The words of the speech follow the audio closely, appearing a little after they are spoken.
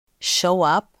show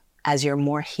up as your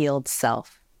more healed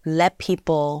self. Let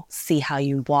people see how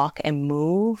you walk and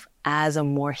move as a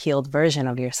more healed version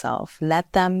of yourself.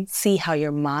 Let them see how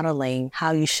you're modeling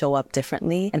how you show up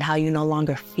differently and how you no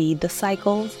longer feed the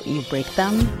cycles, you break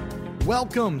them.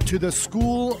 Welcome to the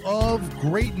School of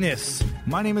Greatness.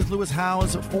 My name is Lewis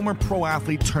Howes, former pro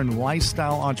athlete turned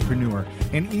lifestyle entrepreneur.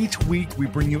 And each week we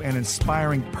bring you an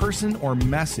inspiring person or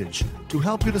message to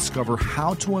help you discover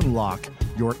how to unlock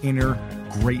your inner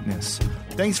greatness.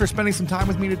 Thanks for spending some time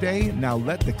with me today. Now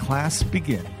let the class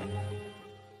begin.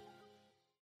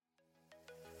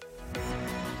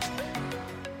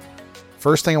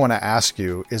 First thing I want to ask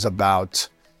you is about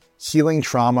healing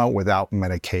trauma without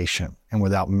medication and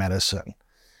without medicine.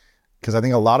 Because I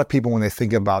think a lot of people, when they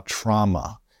think about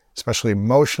trauma, especially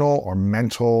emotional or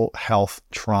mental health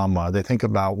trauma, they think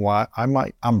about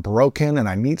I'm broken and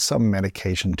I need some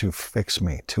medication to fix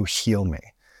me, to heal me.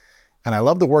 And I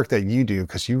love the work that you do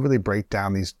because you really break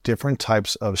down these different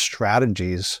types of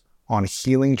strategies on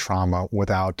healing trauma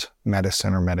without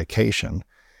medicine or medication.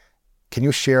 Can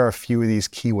you share a few of these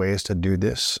key ways to do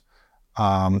this?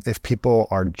 If people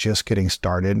are just getting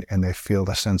started and they feel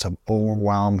the sense of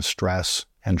overwhelm, stress,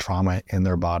 and trauma in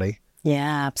their body?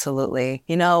 Yeah, absolutely.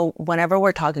 You know, whenever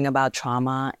we're talking about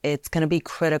trauma, it's going to be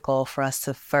critical for us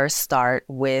to first start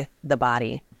with the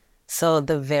body. So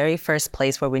the very first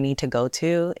place where we need to go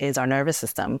to is our nervous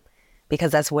system,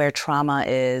 because that's where trauma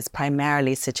is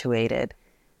primarily situated.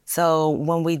 So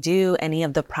when we do any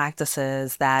of the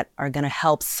practices that are going to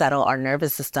help settle our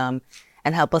nervous system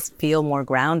and help us feel more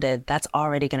grounded, that's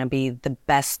already going to be the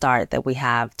best start that we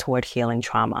have toward healing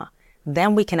trauma.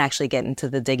 Then we can actually get into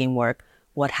the digging work.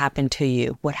 What happened to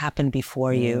you? What happened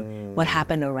before you? What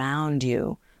happened around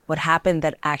you? What happened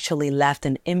that actually left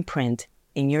an imprint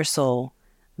in your soul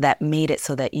that made it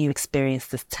so that you experienced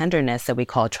this tenderness that we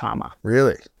call trauma?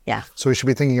 Really? Yeah. So we should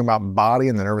be thinking about body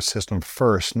and the nervous system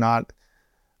first, not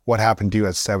what happened to you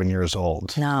at 7 years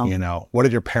old. No. You know, what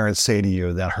did your parents say to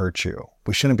you that hurt you?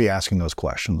 We shouldn't be asking those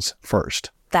questions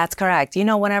first. That's correct. You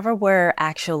know, whenever we're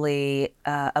actually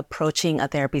approaching a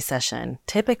therapy session,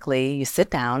 typically you sit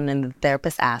down and the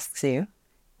therapist asks you,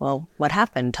 well, what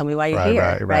happened? Tell me why you're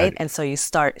here, right? And so you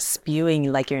start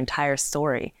spewing like your entire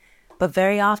story. But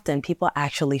very often people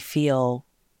actually feel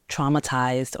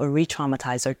traumatized or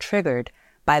re-traumatized or triggered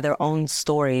by their own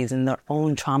stories and their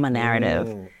own trauma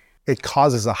narrative. It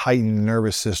causes a heightened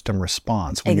nervous system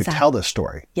response when you tell this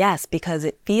story. Yes, because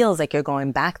it feels like you're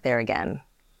going back there again,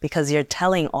 because you're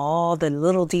telling all the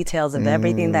little details of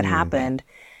everything that happened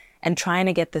and trying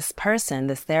to get this person,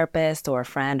 this therapist or a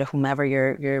friend or whomever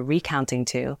you're recounting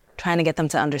to, trying to get them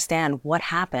to understand what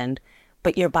happened.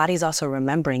 But your body's also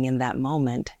remembering in that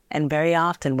moment. And very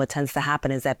often what tends to happen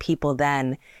is that people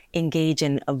then engage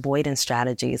in avoidance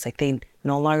strategies. Like they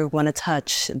no longer want to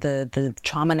touch the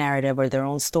trauma narrative or their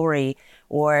own story,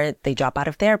 or they drop out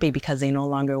of therapy because they no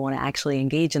longer want to actually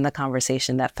engage in the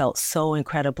conversation that felt so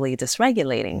incredibly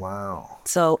dysregulating. Wow.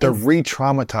 So they're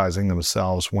re-traumatizing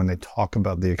themselves when they talk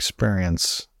about the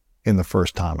experience in the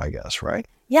first time, I guess, right?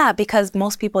 Yeah, because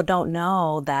most people don't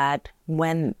know that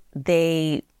when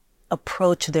they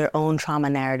approach their own trauma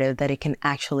narrative, that it can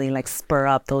actually like spur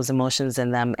up those emotions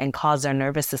in them and cause their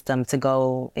nervous system to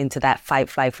go into that fight,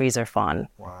 flight, freeze, or fawn.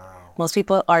 Wow. Most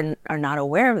people are not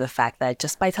aware of the fact that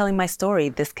just by telling my story,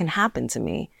 this can happen to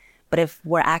me. But if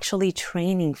we're actually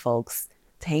training folks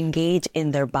to engage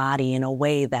in their body in a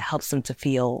way that helps them to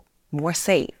feel more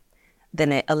safe,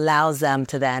 then it allows them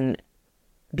to then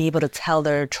be able to tell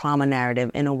their trauma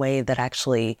narrative in a way that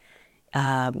actually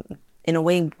in a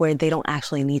way where they don't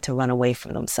actually need to run away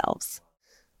from themselves.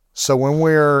 So when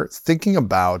we're thinking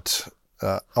about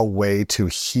a way to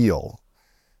heal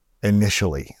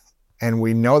initially, and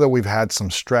we know that we've had some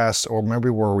stress, or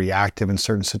maybe we're reactive in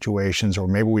certain situations, or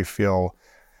maybe we feel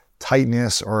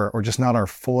tightness or just not our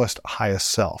fullest,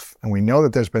 highest self, and we know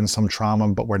that there's been some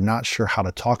trauma, but we're not sure how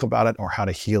to talk about it or how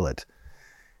to heal it,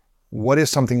 what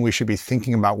is something we should be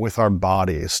thinking about with our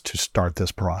bodies to start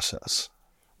this process?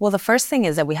 Well, the first thing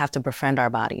is that we have to befriend our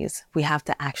bodies. We have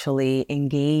to actually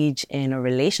engage in a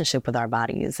relationship with our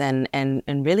bodies and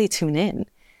really tune in.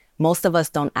 Most of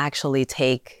us don't actually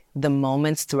take the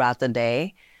moments throughout the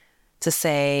day to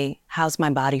say, how's my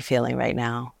body feeling right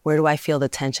now? Where do I feel the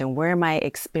tension? Where am I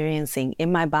experiencing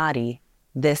in my body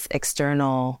this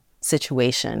external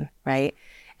situation, right?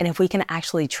 And if we can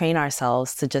actually train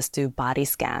ourselves to just do body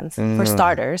scans, for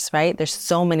starters, right? There's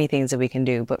so many things that we can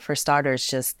do, but for starters,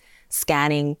 just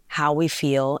scanning how we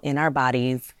feel in our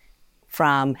bodies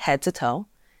from head to toe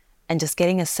and just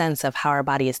getting a sense of how our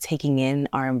body is taking in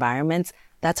our environments,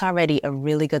 that's already a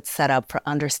really good setup for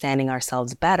understanding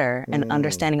ourselves better and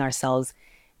understanding ourselves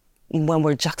when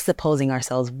we're juxtaposing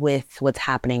ourselves with what's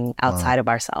happening outside of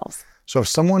ourselves. So if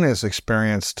someone has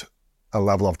experienced a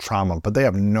level of trauma, but they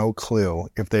have no clue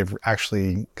if they've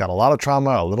actually got a lot of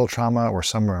trauma, a little trauma, or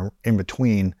somewhere in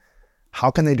between,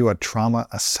 how can they do a trauma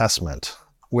assessment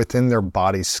within their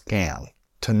body scan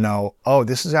to know, oh,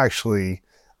 this is actually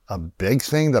a big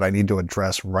thing that I need to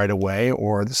address right away,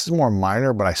 or this is more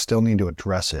minor, but I still need to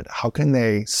address it? How can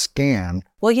they scan?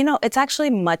 Well, it's actually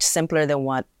much simpler than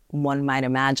what one might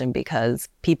imagine, because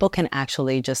people can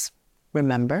actually just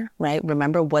remember, right?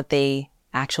 Remember what they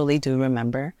actually do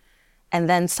remember, and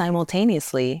then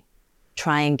simultaneously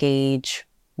try and gauge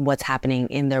what's happening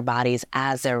in their bodies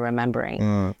as they're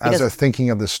remembering. As they're thinking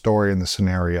of the story and the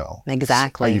scenario.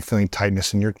 Exactly. Are you feeling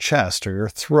tightness in your chest or your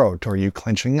throat? Or are you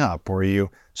clenching up? Or are you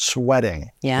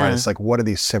sweating? Yeah. Right? It's like, what are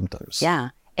these symptoms? Yeah.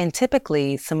 And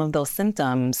typically, some of those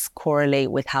symptoms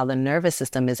correlate with how the nervous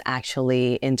system is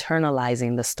actually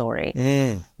internalizing the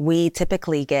story. We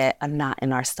typically get a knot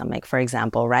in our stomach, for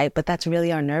example, right? But that's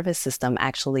really our nervous system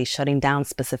actually shutting down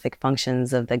specific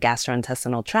functions of the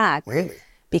gastrointestinal tract. Really?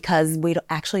 Because we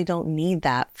actually don't need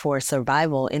that for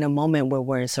survival in a moment where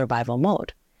we're in survival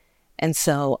mode. And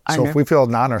so if we feel a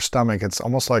knot in our stomach, it's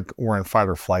almost like we're in fight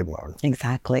or flight mode.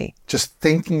 Exactly. Just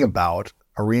thinking about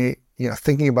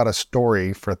thinking about a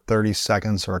story for 30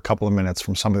 seconds or a couple of minutes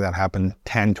from something that happened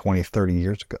 10, 20, 30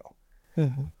 years ago.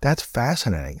 Mm-hmm. That's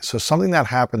fascinating. So something that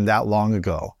happened that long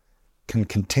ago can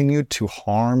continue to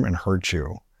harm and hurt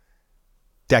you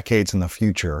decades in the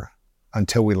future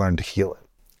until we learn to heal it.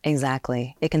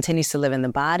 Exactly. It continues to live in the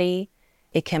body.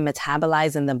 It can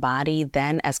metabolize in the body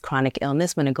then as chronic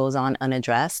illness when it goes on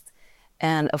unaddressed.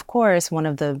 And of course, one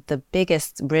of the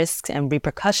biggest risks and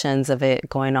repercussions of it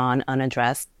going on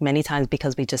unaddressed, many times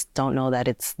because we just don't know that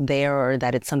it's there or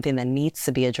that it's something that needs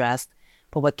to be addressed.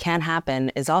 But what can happen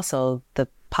is also the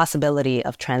possibility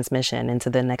of transmission into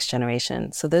the next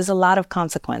generation. So there's a lot of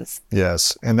consequence.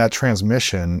 Yes. And that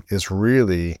transmission is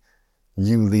really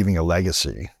you leaving a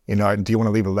legacy. Do you want to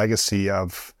leave a legacy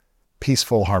of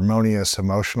peaceful, harmonious,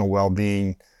 emotional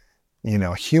well-being,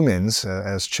 humans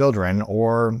as children,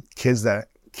 or kids that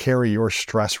carry your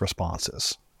stress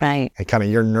responses? Right. And kind of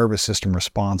your nervous system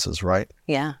responses, right?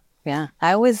 Yeah. Yeah.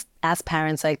 I always ask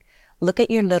parents, look at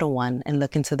your little one and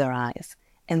look into their eyes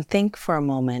and think for a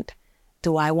moment,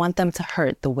 do I want them to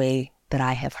hurt the way that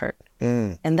I have hurt?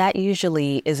 And that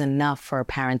usually is enough for a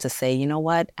parent to say, you know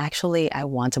what, actually, I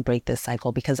want to break this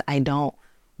cycle because I don't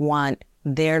want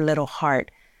their little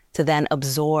heart to then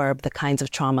absorb the kinds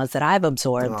of traumas that I've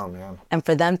absorbed. Oh, man. And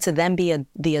for them to then be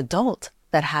the adult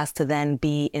that has to then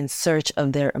be in search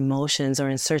of their emotions or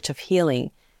in search of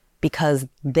healing because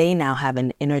they now have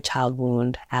an inner child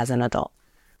wound as an adult.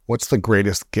 What's the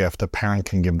greatest gift a parent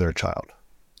can give their child?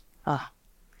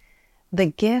 The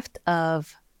gift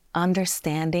of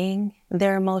understanding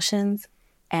their emotions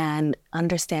and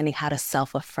understanding how to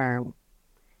self-affirm.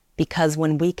 Because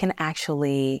when we can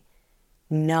actually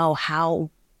know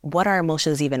what our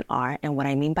emotions even are, and what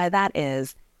I mean by that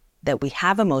is that we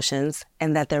have emotions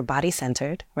and that they're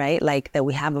body-centered, right? Like that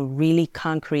we have a really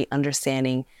concrete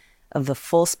understanding of the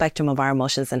full spectrum of our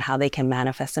emotions and how they can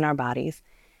manifest in our bodies.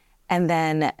 And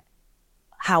then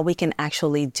how we can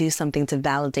actually do something to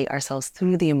validate ourselves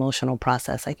through the emotional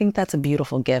process. I think that's a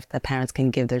beautiful gift that parents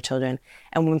can give their children.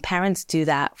 And when parents do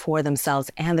that for themselves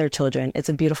and their children, it's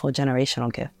a beautiful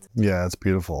generational gift. Yeah, it's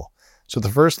beautiful. So the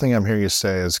first thing I'm hearing you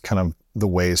say is kind of the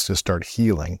ways to start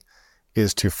healing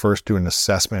is to first do an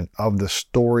assessment of the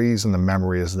stories and the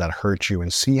memories that hurt you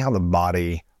and see how the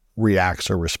body reacts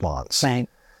or responds. Right.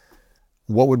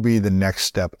 What would be the next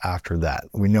step after that?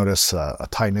 We notice a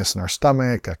tightness in our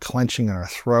stomach, a clenching in our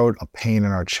throat, a pain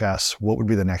in our chest. What would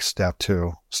be the next step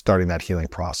to starting that healing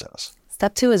process?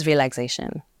 Step 2 is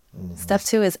relaxation. Step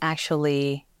 2 is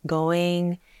actually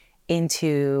going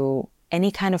into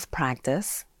any kind of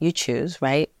practice you choose,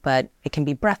 right? But it can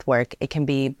be breath work, it can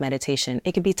be meditation,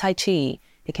 it can be Tai Chi,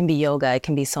 it can be yoga, it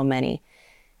can be so many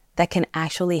that can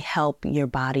actually help your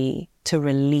body to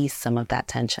release some of that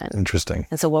tension. Interesting.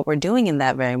 And so what we're doing in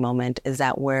that very moment is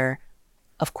that we're,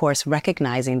 of course,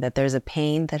 recognizing that there's a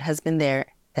pain that has been there,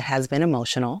 that has been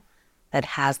emotional, that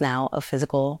has now a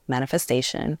physical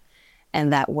manifestation,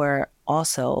 and that we're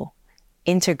also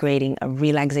integrating a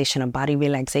body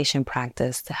relaxation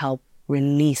practice to help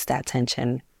release that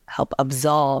tension, help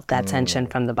absolve that tension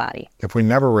from the body. If we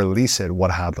never release it,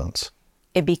 what happens?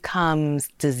 It becomes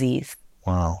disease.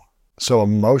 Wow. So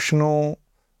emotional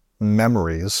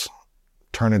memories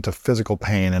turn into physical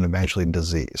pain and eventually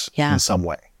disease in some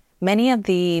way. Many of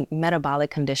the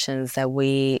metabolic conditions that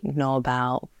we know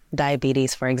about,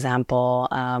 diabetes, for example,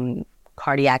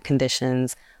 cardiac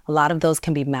conditions, a lot of those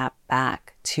can be mapped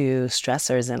back to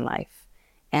stressors in life.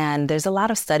 And there's a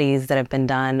lot of studies that have been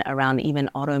done around even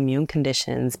autoimmune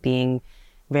conditions being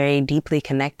very deeply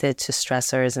connected to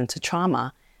stressors and to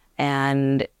trauma.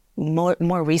 And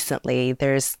more recently,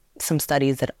 there's some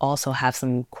studies that also have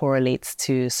some correlates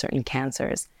to certain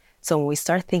cancers. So when we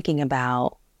start thinking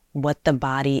about what the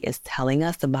body is telling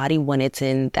us, the body, when it's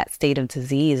in that state of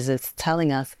disease, is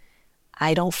telling us,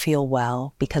 I don't feel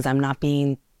well because I'm not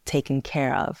being taken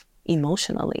care of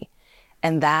emotionally.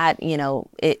 And that, you know,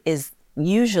 it is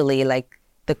usually like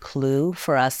the clue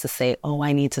for us to say, oh,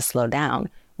 I need to slow down,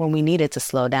 when we needed to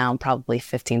slow down probably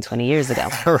 15, 20 years ago.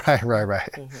 Right.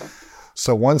 Mm-hmm.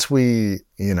 So once we,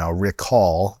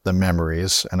 recall the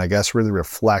memories and I guess really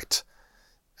reflect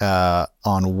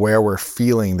on where we're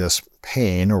feeling this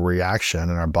pain or reaction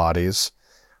in our bodies,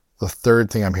 the third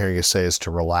thing I'm hearing you say is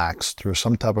to relax through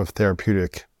some type of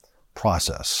therapeutic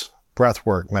process, breath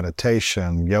work,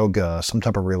 meditation, yoga, some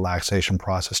type of relaxation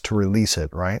process to release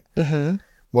it, right? Mm-hmm.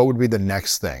 What would be the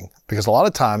next thing? Because a lot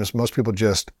of times most people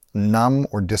just numb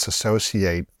or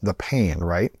disassociate the pain,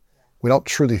 right? We don't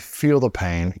truly feel the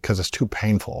pain because it's too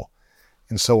painful.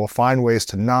 And so we'll find ways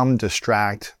to numb,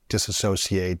 distract,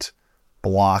 disassociate,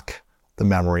 block the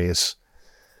memories,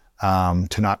 to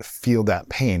not feel that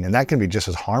pain. And that can be just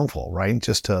as harmful, right?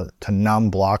 Just to numb,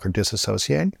 block, or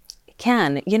disassociate. It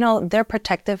can. They're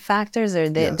protective factors, or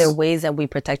they're ways that we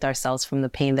protect ourselves from the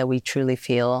pain that we truly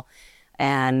feel.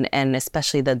 And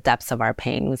especially the depths of our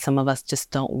pain. Some of us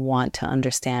just don't want to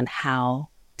understand how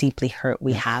deeply hurt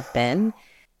we have been.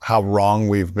 How wrong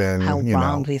we've been. How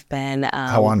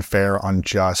unfair,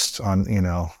 unjust,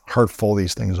 hurtful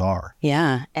these things are.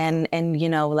 Yeah. And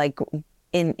like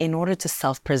in order to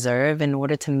self-preserve, in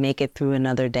order to make it through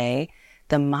another day,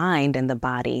 the mind and the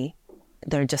body,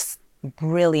 they're just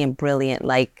brilliant,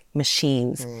 like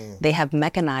machines. They have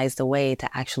mechanized a way to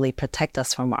actually protect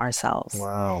us from ourselves.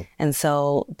 Wow. And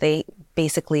so they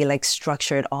basically like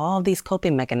structured all of these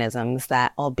coping mechanisms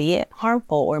that, albeit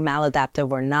harmful or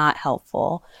maladaptive or not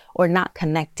helpful or not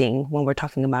connecting when we're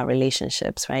talking about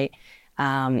relationships, right?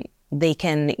 They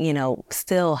can,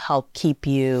 still help keep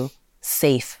you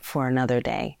safe for another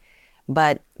day.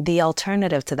 But the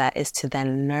alternative to that is to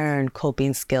then learn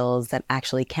coping skills that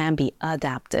actually can be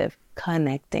adaptive,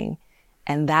 connecting.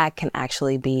 And that can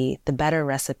actually be the better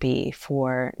recipe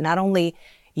for not only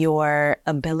your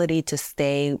ability to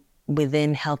stay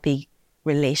within healthy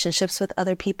relationships with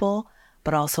other people,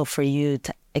 but also for you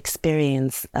to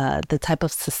experience the type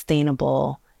of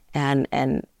sustainable and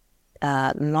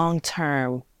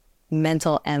long-term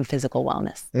mental and physical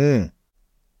wellness.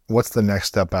 What's the next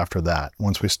step after that?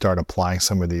 Once we start applying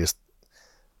some of these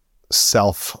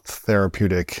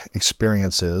self-therapeutic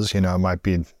experiences, it might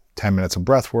be 10 minutes of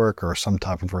breath work or some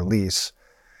type of release.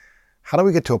 How do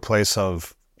we get to a place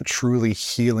of truly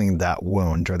healing that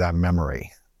wound or that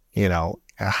memory?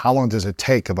 How long does it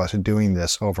take of us doing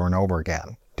this over and over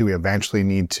again? Do we eventually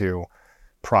need to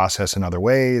process in other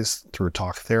ways through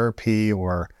talk therapy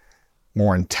or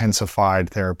more intensified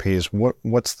therapies?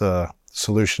 What's the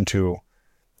solution to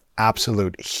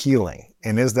absolute healing?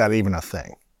 And is that even a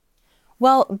thing?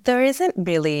 Well, there isn't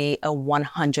really a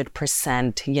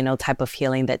 100%, type of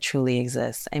healing that truly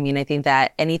exists. I mean, I think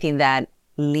that anything that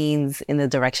leans in the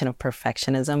direction of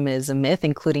perfectionism is a myth,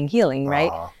 including healing,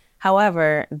 right?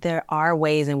 However, there are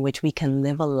ways in which we can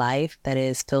live a life that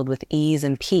is filled with ease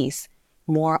and peace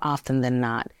more often than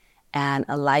not. And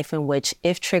a life in which,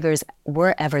 if triggers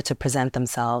were ever to present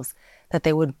themselves, that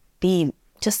they would be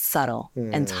just subtle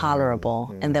and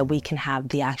tolerable, and that we can have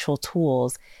the actual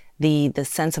tools, the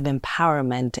sense of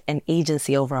empowerment and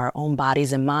agency over our own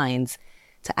bodies and minds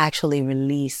to actually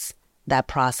release that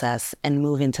process and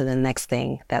move into the next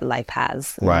thing that life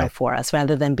has for us,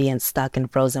 rather than being stuck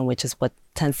and frozen, which is what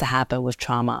tends to happen with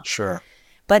trauma. Sure.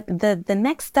 But the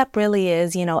next step really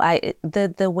is,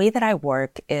 the way that I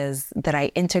work is that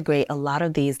I integrate a lot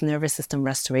of these nervous system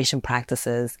restoration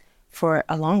practices for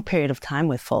a long period of time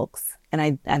with folks. And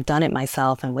I've done it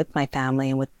myself and with my family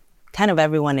and with kind of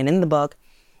everyone and in the book.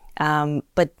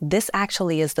 But this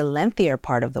actually is the lengthier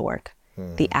part of the work,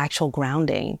 the actual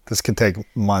grounding. This can take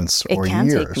months or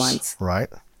years. It can take months. Right?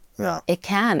 Yeah. It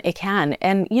can.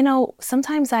 And,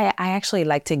 sometimes I actually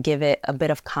like to give it a bit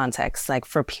of context, like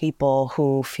for people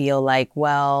who feel like,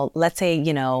 well, let's say,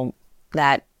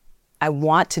 that I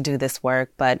want to do this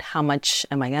work, but how much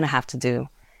am I going to have to do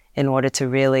in order to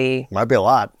really... Might be a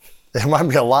lot. It might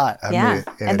be a lot. I mean,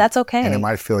 and that's okay. And it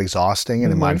might feel exhausting,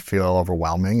 and it might feel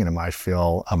overwhelming, and it might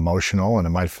feel emotional, and it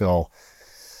might feel,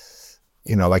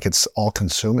 like it's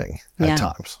all-consuming at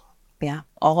times. Yeah,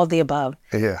 all of the above.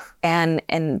 Yeah. And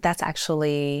that's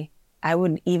actually, I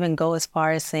would even go as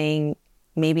far as saying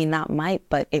maybe not might,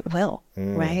 but it will,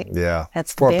 right? Yeah.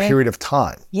 That's for a period of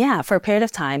time. Yeah, for a period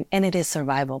of time, and it is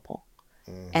survivable.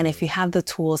 And if you have the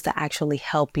tools to actually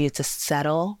help you to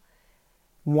settle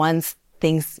once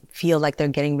things feel like they're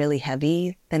getting really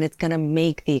heavy, then it's going to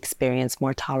make the experience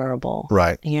more tolerable.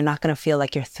 Right. And you're not going to feel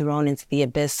like you're thrown into the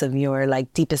abyss of your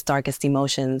like deepest, darkest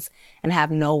emotions and have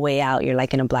no way out. You're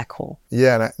like in a black hole.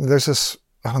 Yeah. And there's this,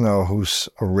 I don't know who's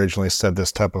originally said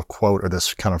this type of quote or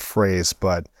this kind of phrase,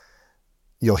 but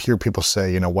you'll hear people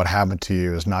say, what happened to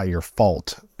you is not your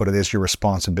fault, but it is your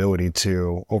responsibility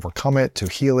to overcome it, to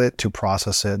heal it, to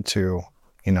process it, to,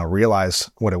 realize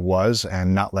what it was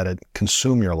and not let it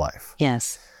consume your life.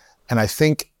 Yes. And I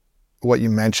think what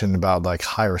you mentioned about like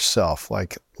higher self,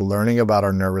 like learning about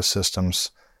our nervous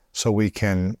systems so we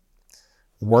can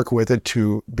work with it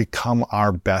to become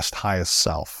our best, highest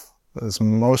self as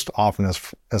most often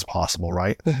as possible,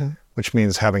 right? Mm-hmm. Which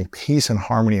means having peace and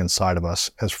harmony inside of us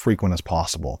as frequent as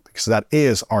possible, because that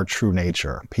is our true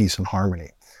nature, peace and harmony.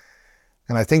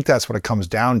 And I think that's what it comes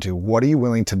down to. What are you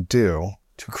willing to do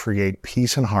to create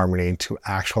peace and harmony, to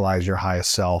actualize your highest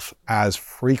self as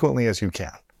frequently as you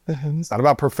can? Mm-hmm. It's not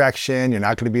about perfection. You're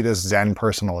not going to be this Zen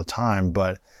person all the time,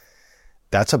 but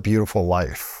that's a beautiful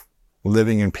life,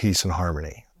 living in peace and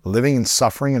harmony. Living in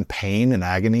suffering and pain and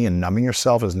agony and numbing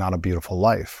yourself is not a beautiful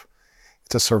life.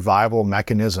 It's a survival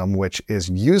mechanism which is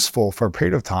useful for a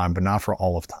period of time, but not for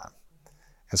all of time.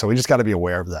 And so we just got to be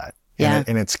aware of that. Yeah.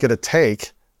 And it's going to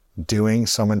take doing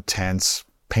some intense,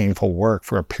 painful work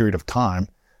for a period of time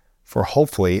for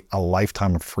hopefully a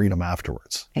lifetime of freedom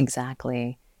afterwards.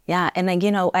 Exactly. Yeah. And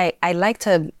I like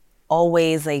to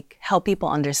always help people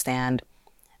understand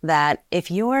that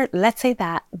if let's say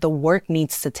that the work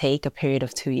needs to take a period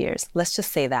of 2 years. Let's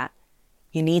just say that.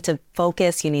 You need to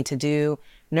focus, you need to do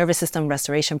nervous system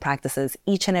restoration practices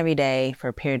each and every day for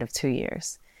a period of 2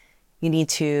 years. You need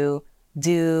to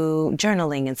do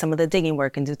journaling and some of the digging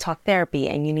work and do talk therapy.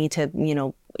 And you need to,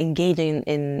 engage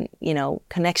in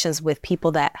connections with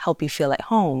people that help you feel at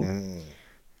home.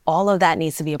 All of that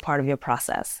needs to be a part of your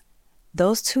process.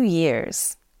 Those 2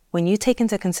 years, when you take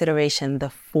into consideration the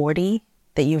 40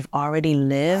 that you've already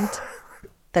lived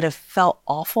that have felt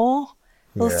awful,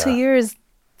 those 2 years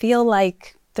feel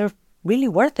like they're really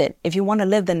worth it. If you want to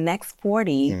live the next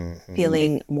 40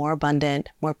 feeling more abundant,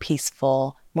 more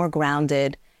peaceful, more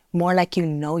grounded, more like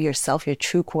yourself, your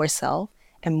true core self,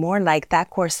 and more like that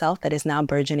core self that is now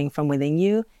burgeoning from within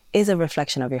you is a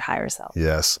reflection of your higher self.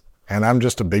 Yes. And I'm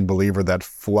just a big believer that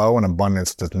flow and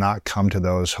abundance does not come to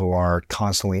those who are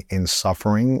constantly in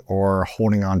suffering or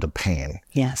holding on to pain.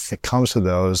 Yes. It comes to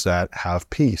those that have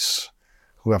peace,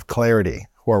 who have clarity,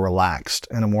 who are relaxed,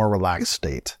 in a more relaxed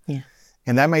state. Yeah.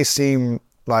 And that may seem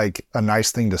like a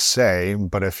nice thing to say,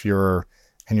 but if you're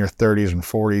in your 30s and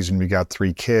 40s and you've got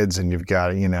 3 kids and you've got,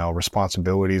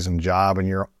 responsibilities and job and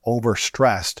you're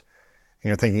overstressed and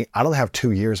you're thinking, I don't have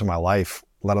 2 years of my life,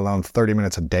 let alone 30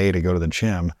 minutes a day to go to the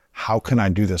gym. How can I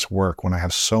do this work when I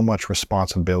have so much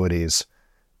responsibilities,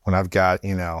 when I've got,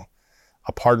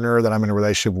 a partner that I'm in a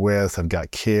relationship with, I've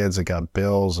got kids, I've got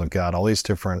bills, I've got all these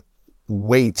different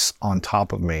weights on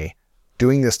top of me.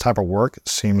 Doing this type of work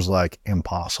seems like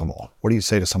impossible. What do you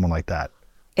say to someone like that?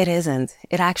 It isn't.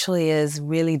 It actually is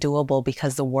really doable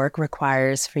because the work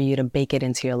requires for you to bake it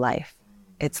into your life.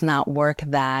 It's not work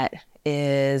that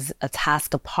is a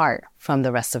task apart from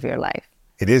the rest of your life.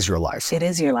 It is your life. It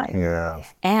is your life. Yeah.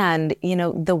 And,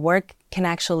 the work can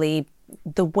actually,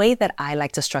 the way that I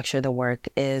like to structure the work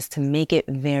is to make it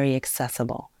very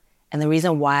accessible. And the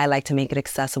reason why I like to make it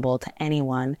accessible to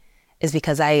anyone is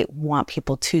because I want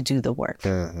people to do the work.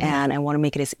 Mm-hmm. And I want to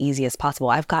make it as easy as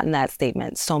possible. I've gotten that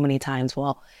statement so many times.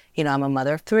 Well, I'm a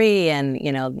mother of 3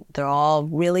 and, they're all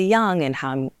really young and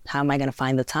how am I going to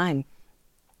find the time?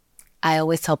 I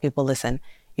always tell people, listen,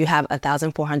 you have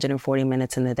 1,440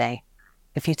 minutes in the day.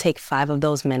 If you take 5 of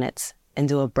those minutes and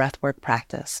do a breathwork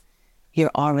practice,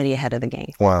 you're already ahead of the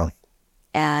game. Wow.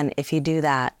 And if you do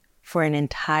that for an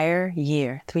entire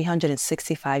year,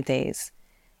 365 days,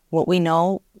 what we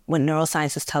know, what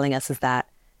neuroscience is telling us is that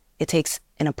it takes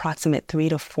an approximate 300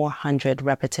 to 400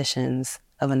 repetitions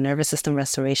of a nervous system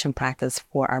restoration practice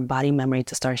for our body memory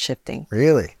to start shifting.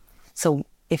 Really? So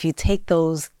if you take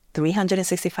those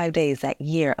 365 days, that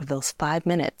year of those 5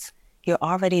 minutes, you're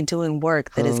already doing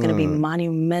work that is going to be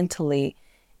monumentally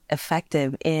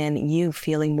effective in you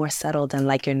feeling more settled and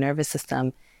like your nervous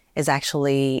system is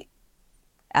actually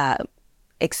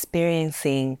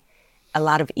experiencing a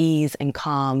lot of ease and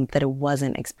calm that it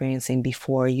wasn't experiencing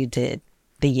before you did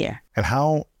the year. And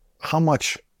how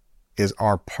much is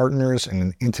our partners in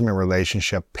an intimate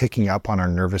relationship picking up on our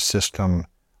nervous system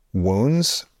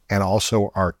wounds and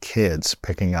also our kids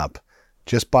picking up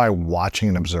just by watching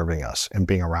and observing us and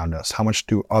being around us? How much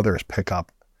do others pick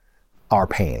up our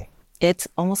pain? It's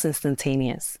almost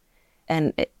instantaneous.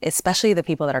 And especially the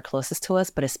people that are closest to us,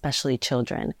 but especially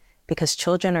children, because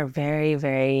children are very,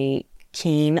 very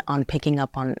keen on picking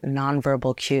up on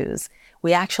nonverbal cues.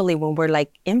 We actually, when we're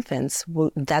like infants,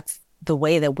 that's the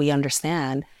way that we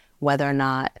understand whether or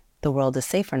not the world is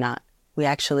safe or not. We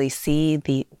actually see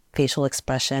the facial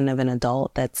expression of an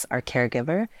adult that's our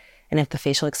caregiver. And if the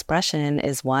facial expression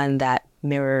is one that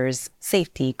mirrors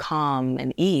safety, calm,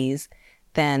 and ease,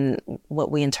 then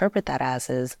what we interpret that as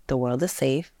is the world is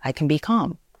safe, I can be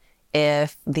calm.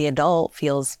 If the adult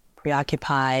feels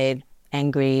preoccupied,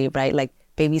 angry, right? Like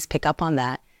babies pick up on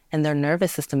that, and their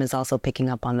nervous system is also picking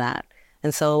up on that.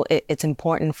 And so it's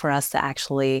important for us to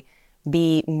actually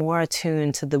be more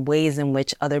attuned to the ways in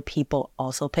which other people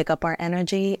also pick up our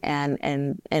energy,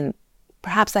 and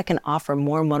perhaps that can offer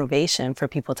more motivation for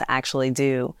people to actually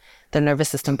do the nervous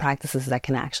system practices that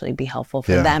can actually be helpful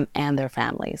for them and their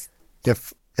families.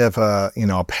 If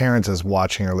a parent is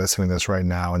watching or listening to this right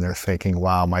now and they're thinking,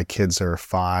 wow, my kids are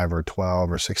 5 or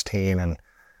 12 or 16, and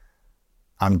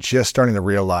I'm just starting to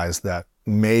realize that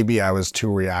maybe I was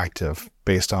too reactive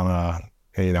based on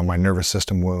my nervous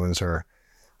system wounds or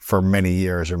for many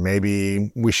years, or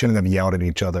maybe we shouldn't have yelled at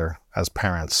each other as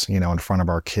parents, in front of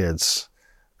our kids,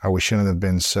 or we shouldn't have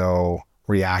been so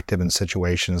reactive in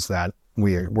situations that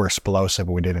we're explosive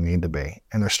and we didn't need to be.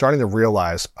 And they're starting to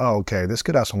realize, oh, okay, this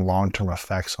could have some long-term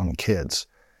effects on kids.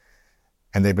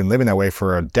 And they've been living that way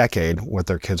for a decade with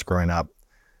their kids growing up.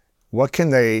 What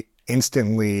can they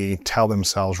instantly tell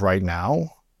themselves right now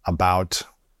about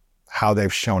how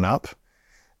they've shown up?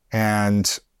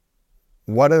 And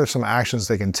what are some actions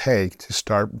they can take to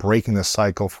start breaking the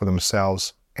cycle for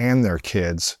themselves and their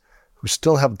kids who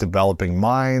still have developing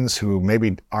minds, who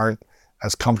maybe aren't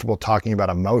as comfortable talking about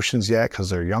emotions yet because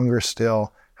they're younger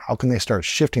still? How can they start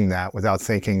shifting that without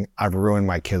thinking, I've ruined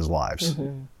my kids' lives?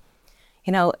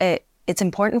 Mm-hmm. It's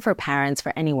important for parents,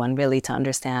 for anyone really, to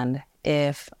understand,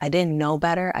 if I didn't know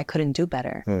better, I couldn't do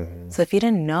better. Mm-hmm. So if you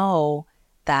didn't know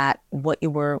that what you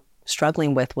were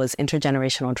struggling with was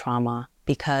intergenerational trauma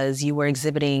because you were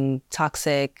exhibiting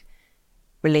toxic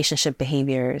relationship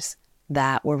behaviors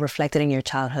that were reflected in your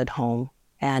childhood home,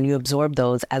 and you absorb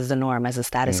those as the norm, as a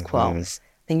status quo,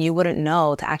 then you wouldn't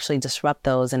know to actually disrupt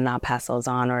those and not pass those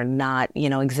on, or not,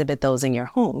 exhibit those in your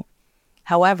home.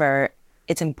 However,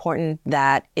 it's important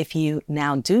that if you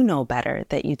now do know better,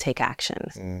 that you take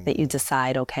actions, that you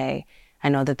decide, okay, I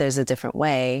know that there's a different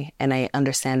way, and I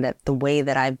understand that the way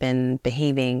that I've been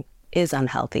behaving is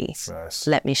unhealthy. Yes.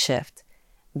 Let me shift.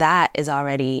 That is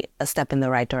already a step in the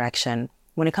right direction.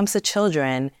 When it comes to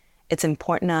children, it's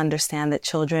important to understand that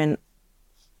children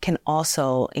can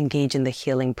also engage in the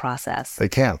healing process. They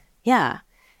can. Yeah.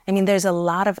 I mean, there's a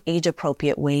lot of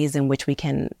age-appropriate ways in which we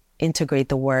can integrate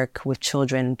the work with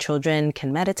children. Children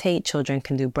can meditate. Children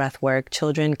can do breath work.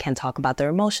 Children can talk about their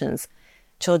emotions.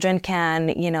 Children can,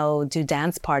 do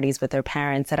dance parties with their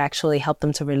parents that actually help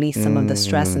them to release some of the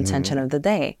stress and tension of the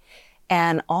day.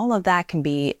 And all of that can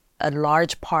be a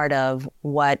large part of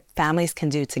what families can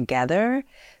do together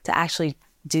to actually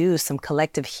do some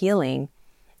collective healing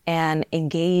and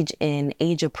engage in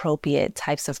age-appropriate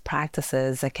types of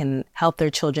practices that can help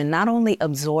their children not only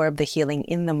absorb the healing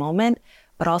in the moment,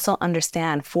 but also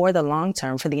understand for the long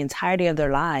term, for the entirety of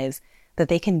their lives, that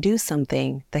they can do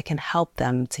something that can help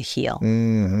them to heal.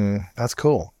 Mm-hmm. That's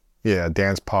cool. Yeah,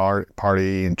 dance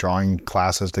party and drawing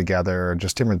classes together,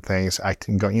 just different things,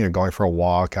 going for a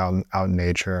walk out in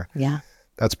nature. Yeah.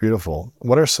 That's beautiful.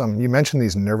 What are you mentioned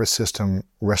these nervous system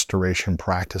restoration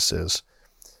practices.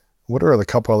 What are the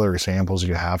couple other examples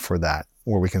you have for that,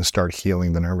 where we can start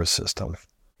healing the nervous system?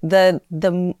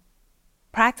 The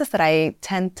practice that I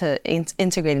tend to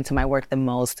integrate into my work the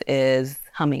most is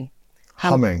humming.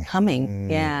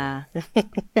 Humming, yeah.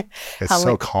 It's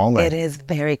so calming. It is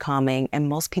very calming. And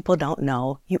most people don't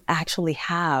know you actually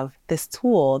have this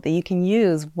tool that you can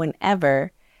use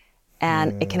whenever,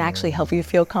 and it can actually help you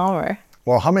feel calmer.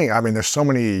 Well, humming, I mean, there's so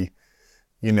many,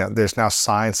 there's now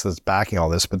science that's backing all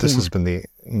this, but this has been the,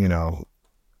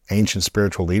 ancient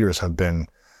spiritual leaders have been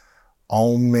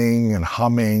oming and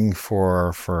humming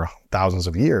for thousands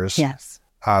of years. Yes.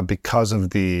 Because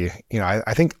of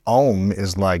I think Om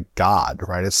is like God,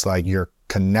 right? It's like you're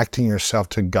connecting yourself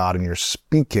to God and you're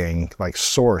speaking like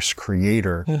source,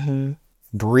 creator,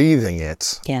 breathing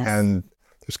it. Yes. And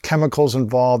there's chemicals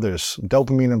involved, there's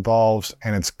dopamine involved,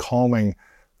 and it's calming.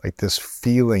 Like this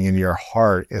feeling in your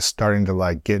heart is starting to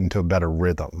like get into a better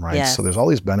rhythm, right? Yes. So there's all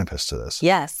these benefits to this.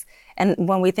 Yes. And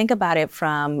when we think about it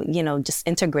from, just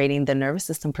integrating the nervous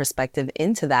system perspective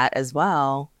into that as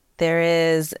well, there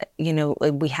is,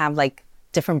 we have like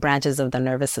different branches of the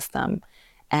nervous system.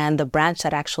 And the branch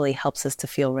that actually helps us to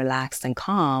feel relaxed and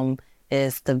calm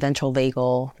is the ventral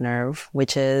vagal nerve,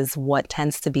 which is what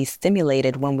tends to be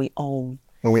stimulated when we om.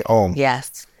 When we om.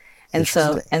 Yes. And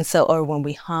so, or when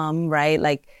we hum, right?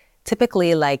 Like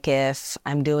typically, like if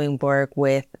I'm doing work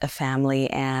with a family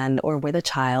or with a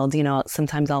child,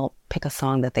 sometimes I'll pick a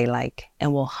song that they like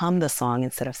and we'll hum the song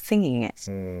instead of singing it.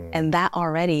 And that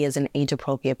already is an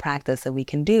age-appropriate practice that we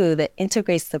can do that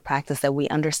integrates the practice that we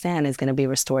understand is going to be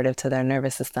restorative to their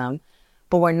nervous system.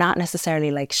 But we're not necessarily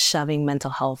like shoving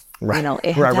mental health, down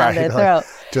their throat.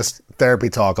 Just therapy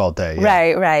talk all day.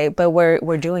 Yeah. Right. But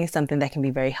we're doing something that can be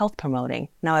very health promoting.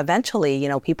 Now, eventually,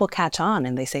 people catch on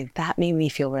and they say, that made me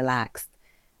feel relaxed.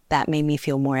 That made me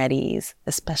feel more at ease,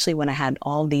 especially when I had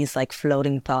all these like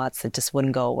floating thoughts that just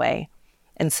wouldn't go away.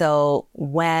 And so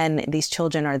when these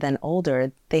children are then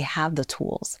older, they have the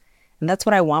tools. And that's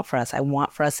what I want for us. I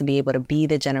want for us to be able to be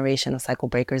the generation of cycle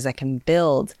breakers that can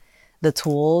build the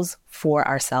tools for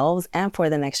ourselves and for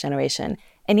the next generation.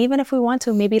 And even if we want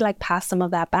to, maybe like pass some of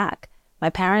that back.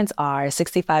 My parents are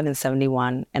 65 and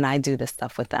 71, and I do this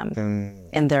stuff with them.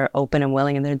 And they're open and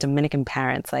willing, and they're Dominican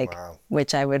parents,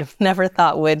 which I would have never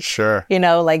thought would,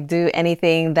 do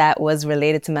anything that was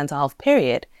related to mental health,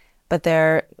 period. But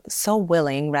they're so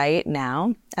willing right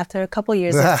now, after a couple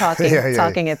years of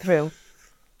talking it through.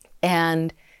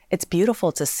 And it's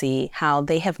beautiful to see how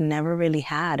they have never really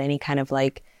had any kind of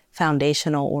like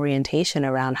foundational orientation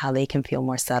around how they can feel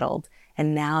more settled.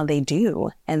 And now they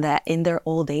do. And that in their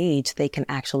old age, they can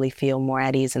actually feel more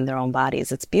at ease in their own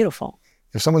bodies. It's beautiful.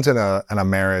 If someone's in a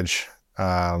marriage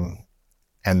and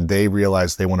they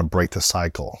realize they want to break the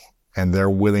cycle and they're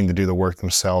willing to do the work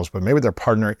themselves, but maybe their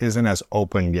partner isn't as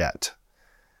open yet.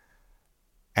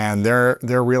 And they're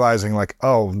realizing like,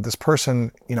 oh, this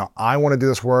person, I want to do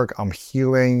this work, I'm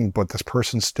healing, but this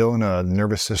person's still in a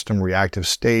nervous system reactive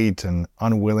state and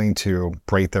unwilling to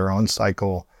break their own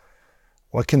cycle.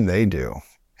 What can they do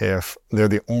if they're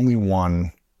the only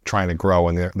one trying to grow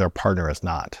and their partner is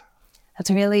not? That's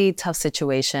a really tough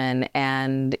situation.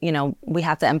 And, we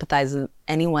have to empathize with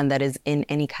anyone that is in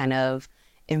any kind of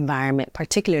environment,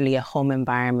 particularly a home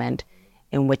environment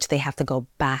in which they have to go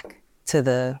back to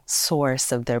the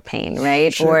source of their pain,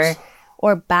 right? Sure.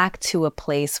 Or back to a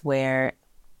place where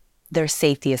their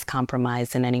safety is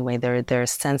compromised in any way, their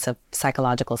sense of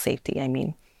psychological safety, I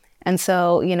mean. And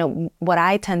so, what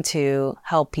I tend to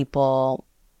help people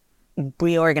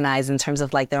reorganize in terms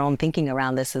of like their own thinking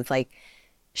around this is like,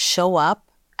 show up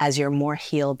as your more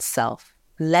healed self.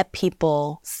 Let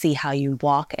people see how you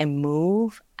walk and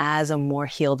move as a more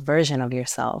healed version of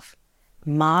yourself.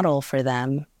 Model for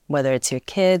them, whether it's your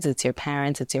kids, it's your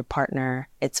parents, it's your partner,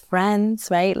 it's friends,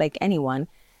 right? Like anyone,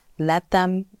 let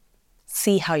them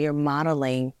see how you're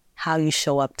modeling how you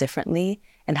show up differently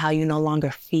and how you no longer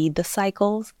feed the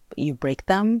cycles, but you break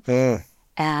them.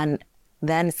 And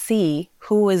then see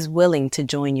who is willing to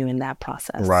join you in that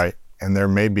process. Right. And there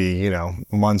may be,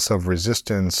 months of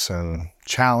resistance and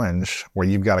challenge where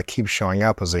you've got to keep showing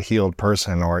up as a healed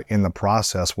person or in the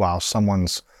process while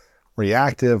someone's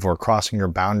reactive or crossing your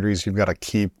boundaries. You've got to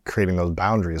keep creating those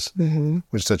boundaries,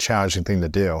 which is a challenging thing to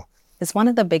do. It's one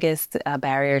of the biggest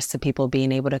barriers to people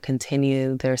being able to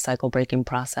continue their cycle breaking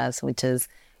process, which is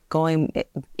going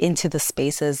into the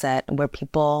spaces where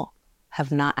people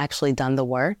have not actually done the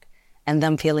work and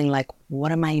them feeling like,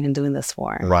 what am I even doing this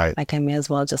for? Right. Like I may as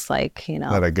well just let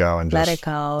it go and just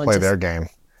play their game.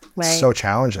 Right. It's so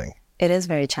challenging. It is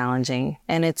very challenging.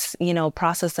 And it's, a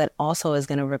process that also is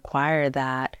going to require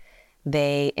that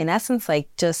they, in essence, like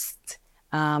just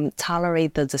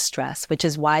tolerate the distress, which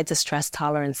is why distress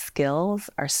tolerance skills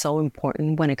are so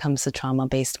important when it comes to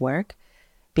trauma-based work,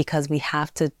 because we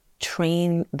have to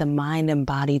train the mind and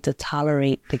body to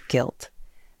tolerate the guilt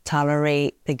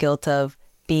of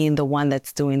being the one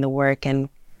that's doing the work and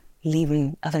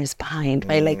leaving others behind,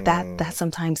 right? Like that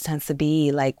sometimes tends to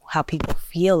be like how people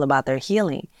feel about their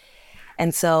healing.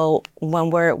 And so when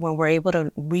we're able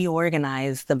to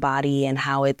reorganize the body and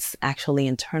how it's actually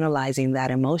internalizing that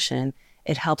emotion,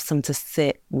 it helps them to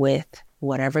sit with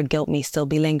whatever guilt may still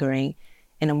be lingering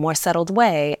in a more settled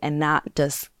way and not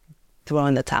just throw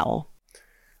in the towel.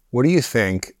 What do you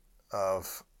think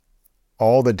of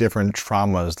all the different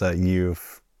traumas that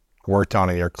you've worked on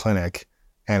at your clinic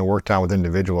and worked on with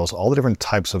individuals, all the different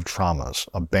types of traumas,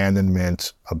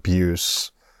 abandonment,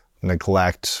 abuse,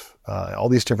 neglect, all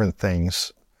these different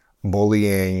things,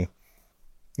 bullying,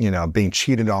 being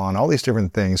cheated on, all these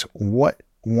different things. What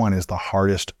one is the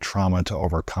hardest trauma to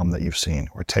overcome that you've seen,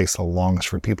 or it takes the longest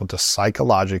for people to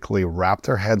psychologically wrap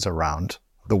their heads around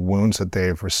the wounds that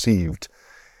they've received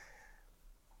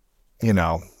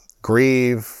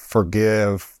grieve,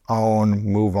 forgive, own,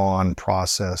 move on,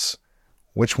 process,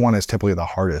 which one is typically the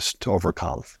hardest to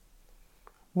overcome?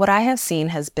 What I have seen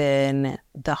has been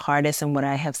the hardest, and what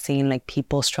I have seen like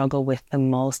people struggle with the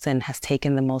most and has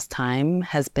taken the most time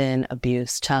has been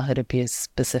abuse, childhood abuse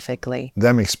specifically.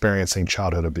 Them experiencing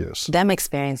childhood abuse. Them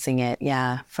experiencing it,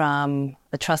 yeah, from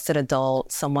a trusted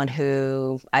adult, someone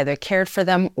who either cared for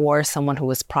them or someone who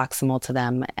was proximal to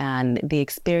them. And the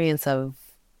experience of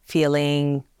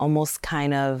feeling almost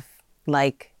kind of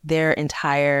like their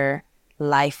entire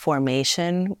life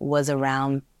formation was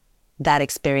around that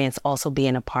experience also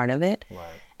being a part of it. Right.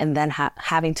 And then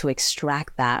having to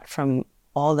extract that from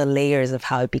all the layers of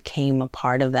how it became a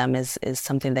part of them is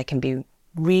something that can be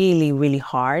really, really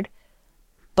hard.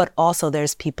 But also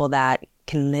there's people that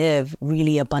can live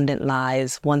really abundant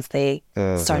lives once they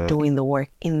start doing the work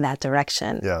in that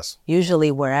direction. Yes. Usually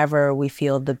wherever we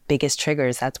feel the biggest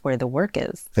triggers, that's where the work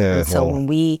is. And so when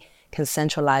we can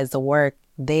centralize the work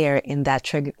there in that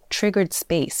triggered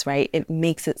space, right, it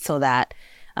makes it so that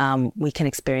we can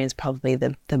experience probably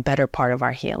the better part of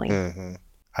our healing. Mm-hmm.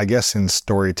 I guess in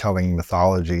storytelling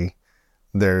mythology,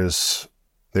 there's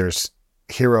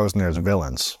heroes and there's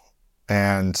villains.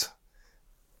 And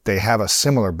they have a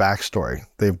similar backstory.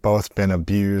 They've both been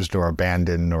abused or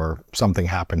abandoned or something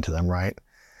happened to them, right?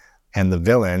 And the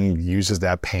villain uses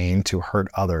that pain to hurt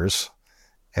others.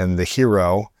 And the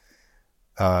hero,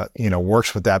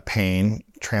 works with that pain,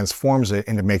 transforms it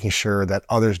into making sure that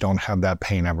others don't have that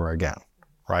pain ever again,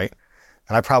 right?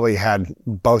 And I probably had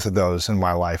both of those in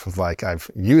my life of like, I've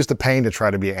used the pain to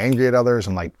try to be angry at others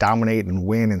and like dominate and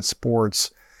win in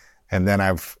sports. And then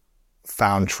I've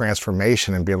found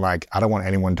transformation and being like, I don't want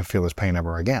anyone to feel this pain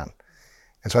ever again.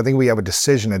 And so I think we have a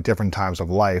decision at different times of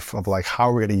life of like, how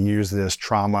are we going to use this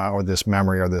trauma or this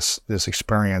memory or this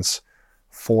experience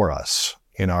for us?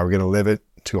 Are we going to live it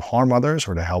to harm others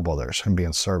or to help others and be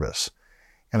in service?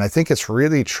 And I think it's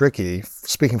really tricky,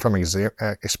 speaking from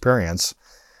experience,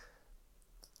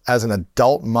 as an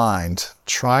adult mind,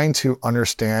 trying to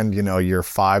understand, your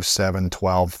 5, 7,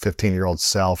 12, 15-year-old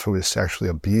self who is sexually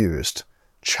abused,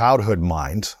 childhood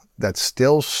mind that's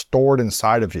still stored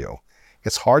inside of you.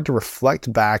 It's hard to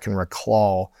reflect back and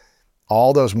recall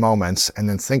all those moments and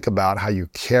then think about how you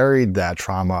carried that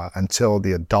trauma until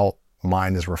the adult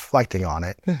mind is reflecting on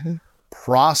it,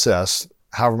 process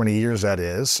however many years that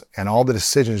is, and all the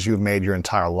decisions you've made your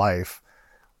entire life,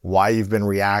 why you've been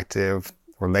reactive,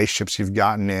 relationships you've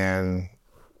gotten in,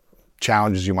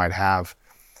 challenges you might have,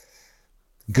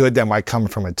 good that might come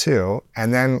from it too,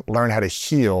 and then learn how to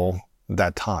heal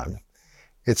that time.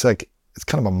 It's like, it's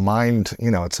kind of a mind,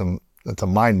 it's a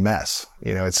mind mess,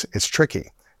 it's tricky.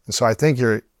 And so I think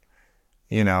you're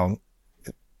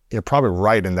probably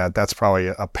right in that that's probably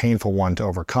a painful one to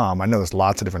overcome. I know there's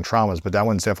lots of different traumas, but that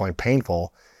one's definitely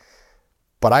painful.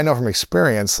 But I know from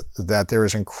experience that there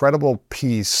is incredible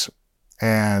peace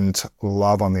and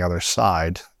love on the other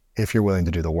side if you're willing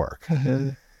to do the work.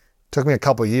 It took me a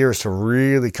couple of years to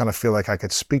really kind of feel like I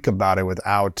could speak about it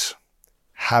without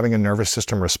having a nervous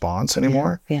system response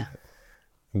anymore. Yeah.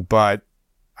 But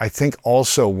I think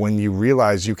also when you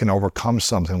realize you can overcome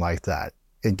something like that,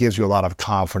 it gives you a lot of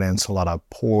confidence, a lot of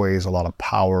poise, a lot of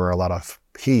power, a lot of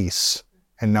peace,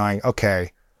 and knowing,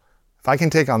 okay, if I can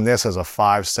take on this as a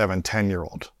 5, 7,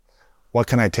 10-year-old, what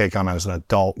can I take on as an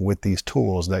adult with these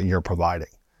tools that you're providing?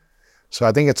 So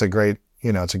I think it's a great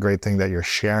thing that you're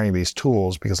sharing these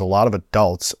tools because a lot of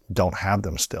adults don't have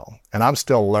them still. And I'm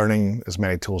still learning as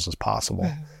many tools as possible.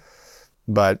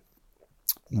 But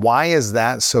why is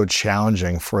that so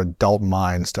challenging for adult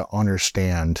minds to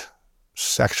understand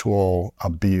sexual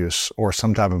abuse or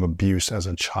some type of abuse as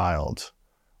a child?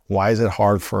 Why is it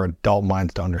hard for adult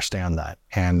minds to understand that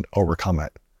and overcome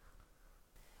it?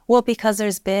 Well, because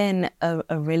there's been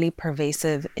a really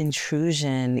pervasive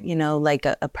intrusion, like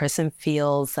a person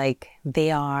feels like they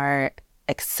are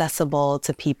accessible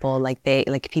to people, like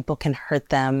people can hurt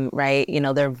them, right?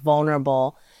 They're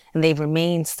vulnerable and they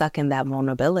remain stuck in that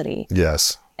vulnerability.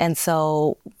 Yes. And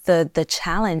so the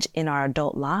challenge in our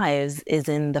adult lives is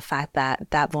in the fact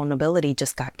that that vulnerability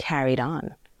just got carried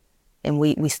on. And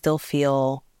we still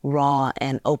feel raw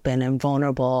and open and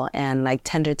vulnerable and like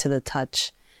tender to the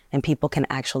touch. And people can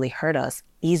actually hurt us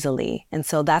easily. And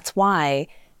so that's why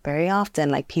very often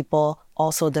like people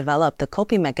also develop the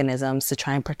coping mechanisms to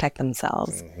try and protect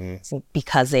themselves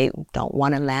because they don't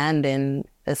want to land in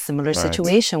a similar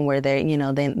situation where they're,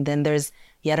 then there's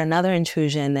yet another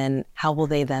intrusion and how will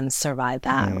they then survive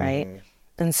that, right?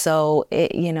 And so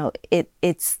it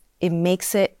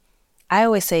makes it, I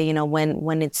always say,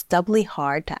 when it's doubly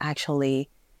hard to actually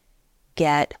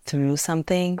get through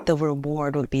something, the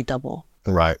reward would be double.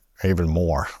 Right. even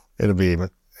more. It'll be even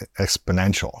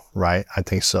exponential, right? I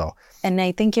think so. And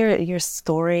I think your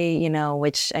story,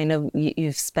 which I know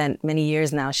you've spent many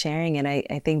years now sharing, and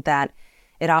I think that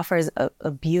it offers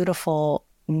a beautiful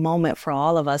moment for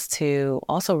all of us to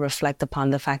also reflect upon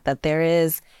the fact that there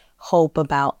is hope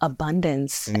about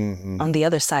abundance on the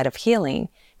other side of healing.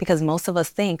 Because most of us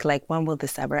think, like, when will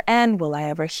this ever end? Will I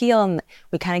ever heal? And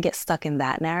we kind of get stuck in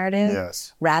that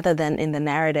narrative rather than in the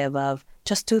narrative of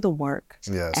just do the work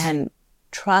and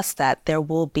trust that there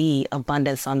will be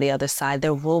abundance on the other side.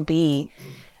 There will be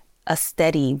a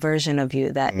steady version of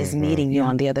you that is meeting you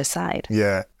on the other side.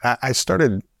 Yeah. I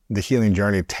started the healing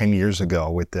journey 10 years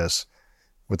ago with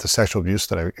the sexual abuse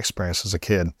that I experienced as a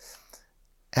kid.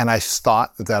 And I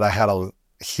thought that I had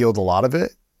healed a lot of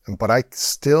it, but I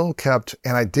still kept,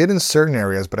 and I did in certain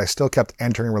areas, but I still kept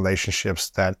entering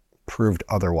relationships that proved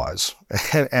otherwise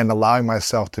and allowing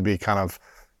myself to be kind of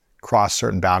cross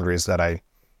certain boundaries that I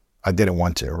didn't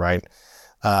want to, right?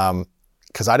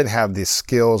 Because I didn't have the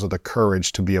skills or the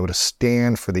courage to be able to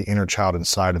stand for the inner child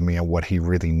inside of me and what he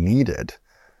really needed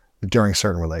during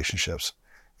certain relationships.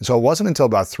 And so it wasn't until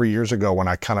about 3 years ago when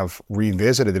I kind of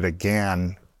revisited it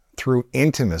again through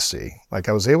intimacy. Like,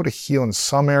 I was able to heal in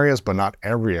some areas, but not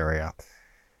every area.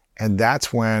 And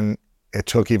that's when it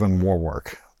took even more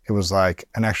work. It was like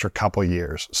an extra couple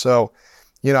years. So,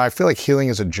 I feel like healing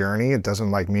is a journey. It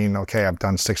doesn't mean, okay, I've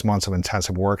done 6 months of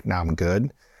intensive work, now I'm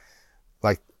good.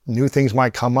 Like, new things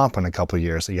might come up in a couple of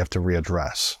years that you have to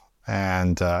readdress.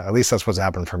 And at least that's what's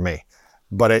happened for me.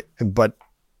 But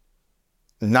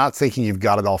not thinking you've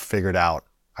got it all figured out,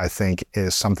 I think,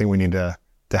 is something we need to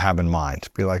have in mind.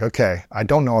 Be like, okay, I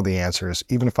don't know all the answers.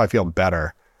 Even if I feel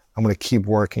better, I'm going to keep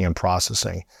working and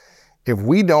processing. If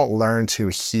we don't learn to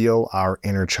heal our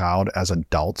inner child as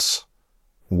adults,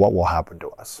 what will happen to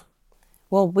us?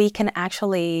 Well, we can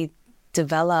actually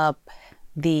develop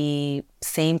the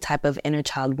same type of inner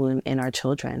child wound in our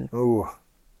children. Ooh.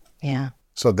 Yeah.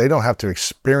 So they don't have to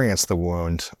experience the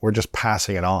wound. We're just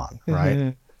passing it on, right? Mm-hmm.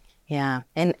 Yeah.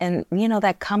 And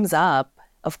that comes up.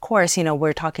 Of course,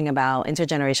 we're talking about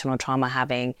intergenerational trauma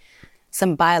having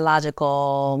some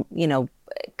biological,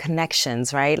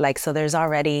 connections, right? Like, so there's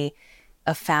already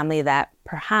a family that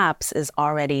perhaps is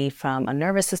already, from a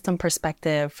nervous system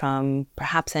perspective, from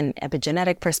perhaps an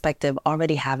epigenetic perspective,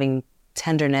 already having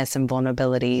tenderness and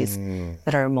vulnerabilities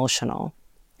that are emotional.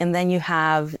 And then you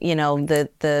have,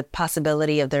 the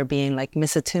possibility of there being like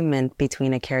misattunement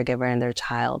between a caregiver and their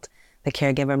child. The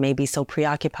caregiver may be so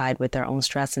preoccupied with their own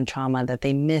stress and trauma that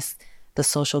they miss the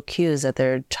social cues that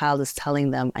their child is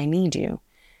telling them, I need you.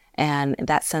 And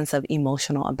that sense of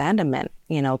emotional abandonment,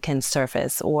 can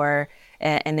surface, or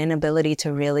an inability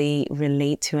to really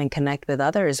relate to and connect with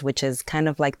others, which is kind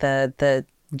of like the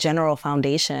general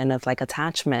foundation of like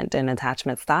attachment and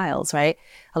attachment styles, right?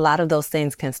 A lot of those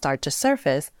things can start to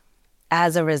surface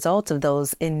as a result of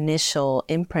those initial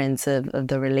imprints of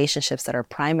the relationships that are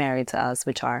primary to us,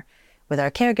 which are with our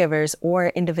caregivers or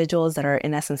individuals that are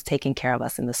in essence taking care of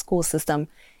us in the school system,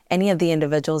 any of the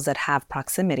individuals that have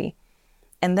proximity.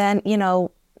 And then,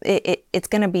 it's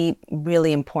going to be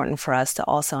really important for us to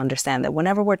also understand that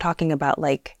whenever we're talking about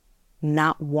like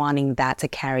not wanting that to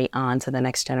carry on to the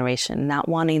next generation, not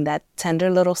wanting that tender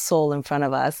little soul in front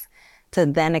of us to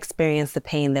then experience the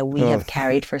pain that we have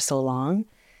carried for so long,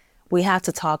 we have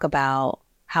to talk about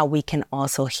how we can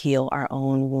also heal our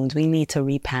own wounds. We need to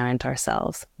reparent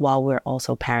ourselves while we're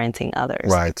also parenting others.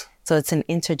 Right. So it's an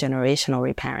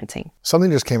intergenerational reparenting.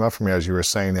 Something just came up for me as you were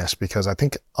saying this, because I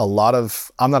think I'm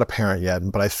not a parent yet,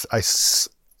 but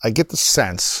I get the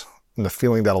sense and the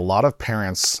feeling that a lot of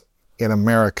parents in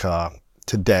America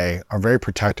today are very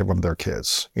protective of their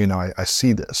kids. I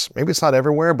see this. Maybe it's not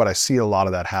everywhere, but I see a lot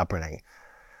of that happening.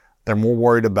 They're more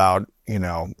worried about,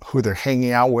 who they're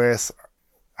hanging out with.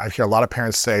 I hear a lot of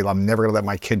parents say, I'm never going to let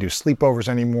my kid do sleepovers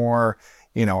anymore.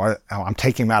 I'm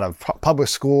taking him out of public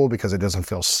school because it doesn't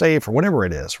feel safe, or whatever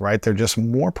it is, right? They're just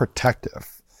more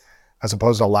protective as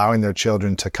opposed to allowing their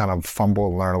children to kind of fumble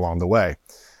and learn along the way.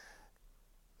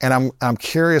 And I'm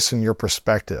curious in your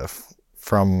perspective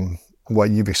from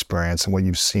what you've experienced and what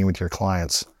you've seen with your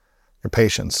clients, your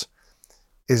patients.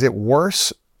 Is it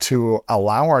worse to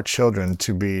allow our children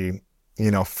to be,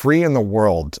 free in the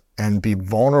world and be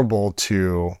vulnerable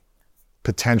to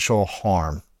potential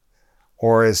harm?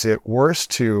 Or is it worse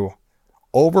to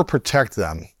overprotect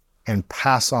them and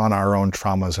pass on our own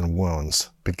traumas and wounds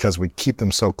because we keep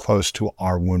them so close to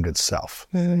our wounded self?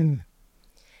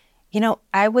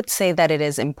 I would say that it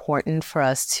is important for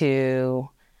us to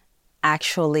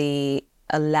actually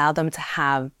allow them to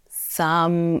have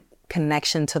some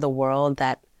connection to the world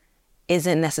that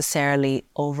isn't necessarily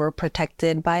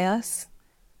overprotected by us.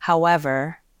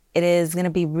 However, it is going to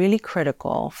be really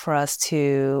critical for us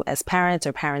to, as parents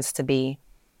or parents to be,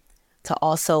 to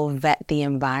also vet the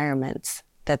environments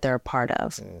that they're a part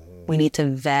of. We need to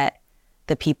vet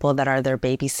the people that are their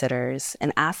babysitters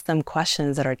and ask them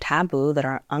questions that are taboo, that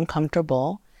are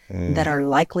uncomfortable, that are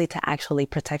likely to actually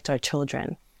protect our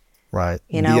children. Right.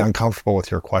 Be uncomfortable with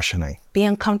your questioning. Be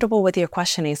uncomfortable with your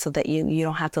questioning so that you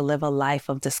don't have to live a life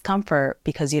of discomfort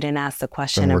because you didn't ask the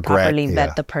question and properly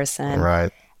vet the person.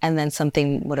 Right. And then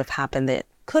something would have happened that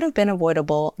could have been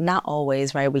avoidable. Not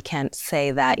always, right? We can't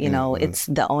say that, it's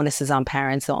the onus is on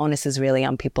parents. The onus is really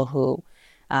on people who,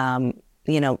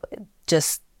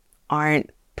 just aren't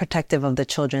protective of the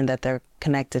children that they're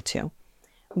connected to.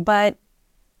 But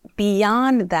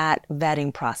beyond that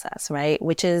vetting process, right,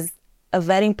 which is a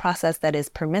vetting process that is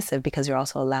permissive because you're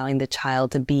also allowing the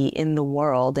child to be in the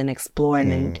world and explore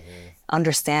and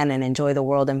understand and enjoy the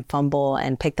world and fumble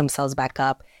and pick themselves back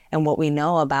up. And what we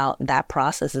know about that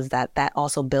process is that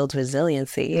also builds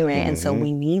resiliency, right? And so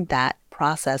we need that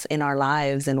process in our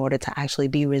lives in order to actually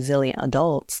be resilient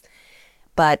adults.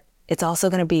 But it's also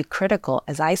going to be critical,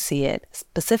 as I see it,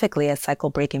 specifically as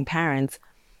cycle-breaking parents,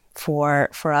 for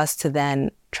us to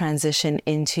then transition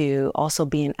into also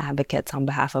being advocates on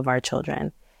behalf of our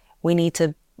children. We need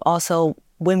to also,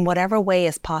 in whatever way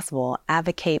is possible,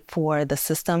 advocate for the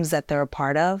systems that they're a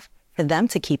part of, for them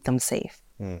to keep them safe,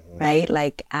 right?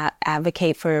 Like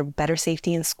advocate for better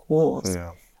safety in schools,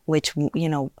 which,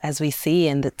 as we see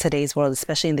in today's world,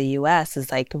 especially in the U.S.,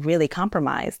 is like really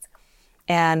compromised.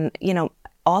 And,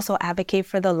 also advocate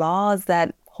for the laws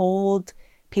that hold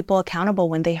people accountable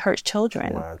when they hurt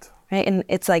children, right? And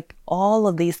it's like all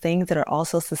of these things that are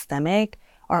also systemic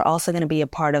are also going to be a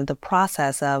part of the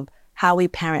process of how we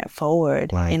parent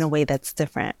forward in a way that's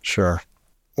different. Sure.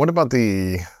 What about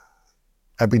the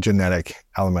epigenetic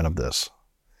element of this?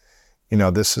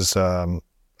 This is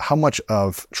how much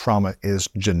of trauma is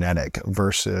genetic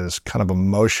versus kind of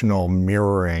emotional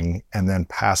mirroring and then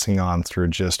passing on through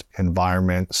just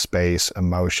environment, space,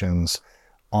 emotions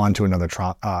onto another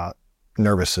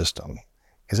nervous system.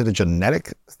 Is it a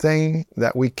genetic thing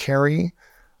that we carry,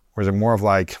 or is it more of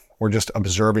like we're just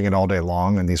observing it all day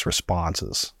long and these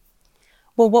responses?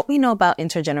 Well, what we know about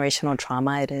intergenerational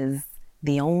trauma, it is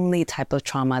the only type of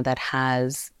trauma that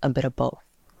has a bit of both,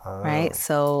 right?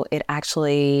 So it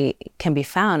actually can be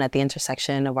found at the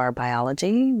intersection of our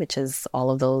biology, which is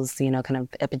all of those, kind of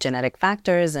epigenetic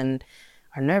factors, and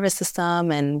our nervous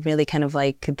system, and really kind of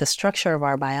like the structure of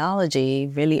our biology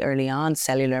really early on,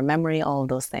 cellular memory, all of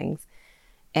those things.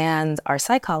 And our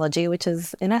psychology, which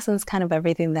is in essence kind of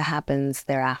everything that happens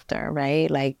thereafter,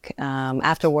 right? Like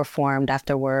after we're formed,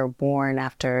 after we're born,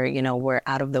 after, we're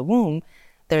out of the womb,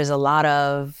 there's a lot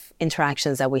of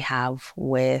interactions that we have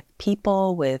with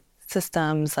people, with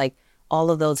systems, like all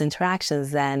of those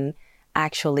interactions then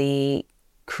actually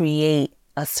create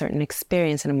a certain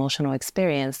experience, an emotional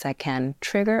experience that can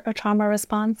trigger a trauma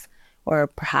response or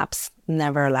perhaps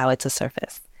never allow it to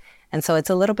surface. And so it's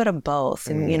a little bit of both,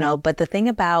 but the thing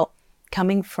about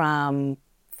coming from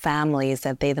families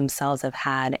that they themselves have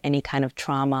had any kind of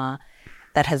trauma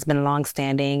that has been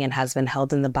longstanding and has been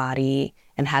held in the body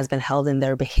and has been held in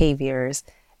their behaviors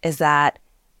is that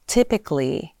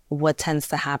typically what tends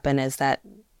to happen is that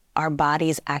our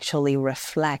bodies actually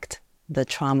reflect the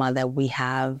trauma that we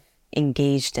have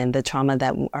engaged in, the trauma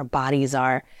that our bodies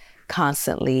are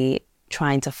constantly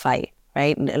trying to fight,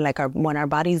 right? Like when our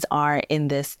bodies are in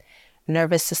this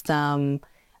nervous system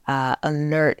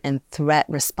alert and threat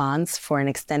response for an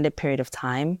extended period of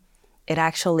time, it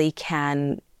actually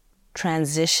can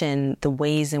transition the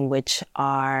ways in which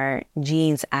our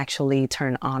genes actually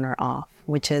turn on or off,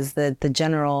 which is the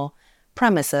general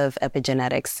premise of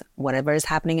epigenetics. Whatever is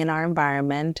happening in our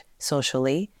environment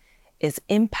socially is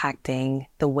impacting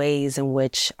the ways in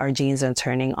which our genes are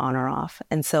turning on or off.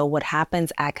 And so what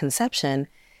happens at conception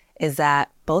is that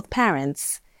both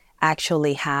parents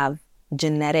actually have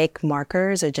genetic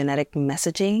markers or genetic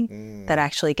messaging that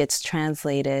actually gets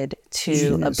translated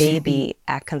to a baby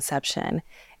at conception,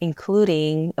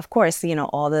 including, of course,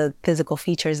 all the physical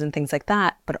features and things like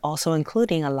that, but also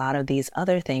including a lot of these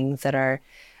other things that are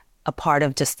a part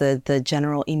of just the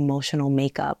general emotional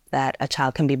makeup that a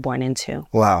child can be born into.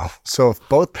 Wow. So if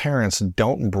both parents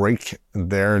don't break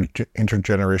their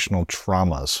intergenerational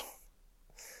traumas,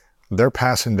 they're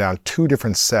passing down two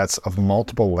different sets of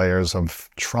multiple layers of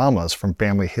traumas from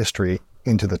family history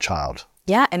into the child.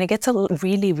 Yeah, and it gets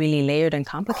really, really layered and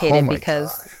complicated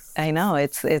because God. I know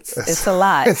it's a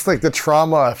lot. It's like the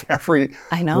trauma of every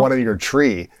one of your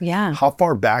tree. Yeah. How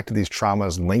far back do these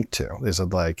traumas link to? Is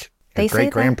it like your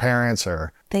great-grandparents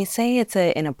or They say it's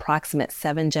an approximate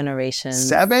 7 generations.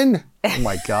 7? Oh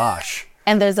my gosh.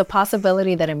 And there's a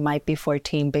possibility that it might be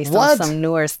 14 based on What? some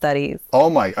newer studies. Oh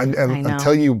my, and I know.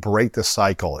 until you break the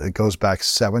cycle, it goes back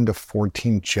 7 to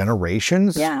 14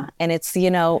 generations? Yeah. And it's,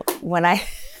 when I...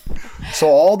 So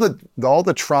all the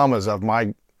traumas of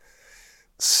my,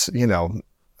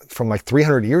 from like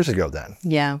 300 years ago then.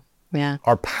 Yeah.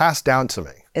 Are passed down to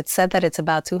me. It's said that it's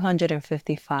about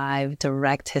 255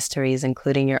 direct histories,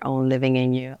 including your own living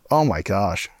in you. Oh my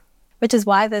gosh. Which is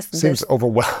why this seems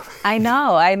overwhelming. I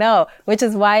know. Which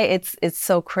is why it's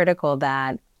so critical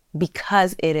that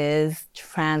because it is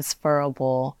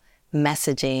transferable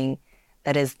messaging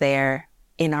that is there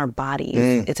in our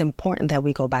bodies, it's important that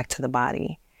we go back to the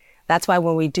body. That's why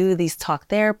when we do these talk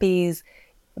therapies,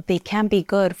 they can be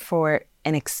good for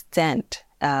an extent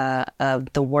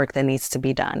of the work that needs to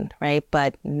be done, right?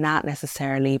 But not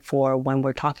necessarily for when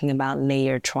we're talking about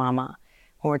layered trauma.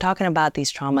 When we're talking about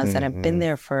these traumas that have been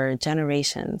there for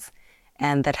generations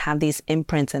and that have these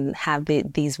imprints and have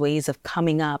these ways of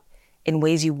coming up in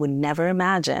ways you would never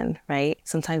imagine, right?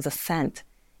 Sometimes a scent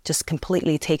just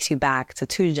completely takes you back to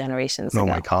 2 generations ago. Oh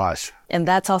my gosh. And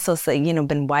that's also,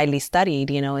 been widely studied,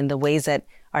 in the ways that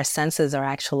our senses are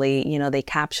actually, they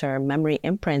capture memory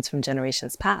imprints from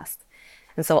generations past.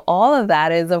 And so all of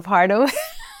that is a part of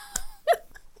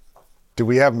Do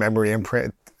we have memory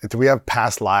imprint? Do we have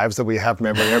past lives that we have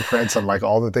memory imprints on like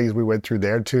all the things we went through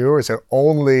there too? Or is it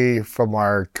only from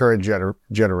our current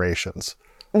generations,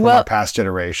 from our past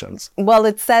generations? Well,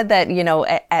 it's said that,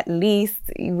 at least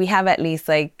we have at least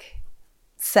like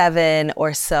 7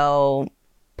 or so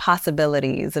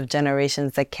possibilities of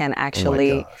generations that can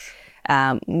actually... Oh my gosh.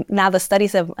 Now the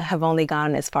studies have only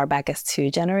gone as far back as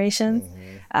 2 generations,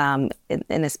 and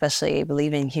especially I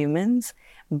believe in humans.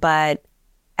 But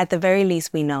at the very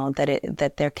least, we know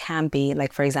that there can be,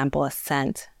 like for example, a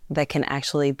scent that can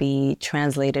actually be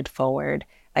translated forward.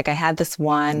 Like I had this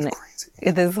one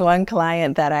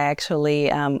client that I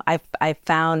actually I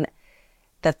found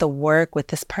that the work with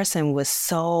this person was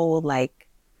so like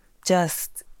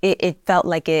just. It felt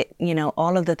like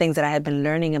all of the things that I had been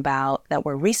learning about that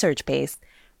were research-based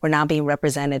were now being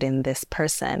represented in this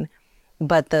person.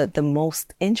 But the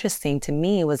most interesting to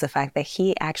me was the fact that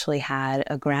he actually had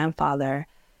a grandfather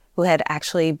who had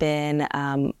actually been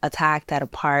attacked at a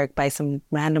park by some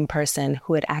random person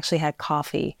who had actually had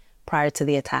coffee prior to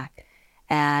the attack.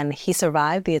 And he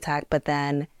survived the attack, but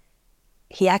then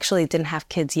he actually didn't have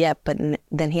kids yet, but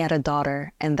then he had a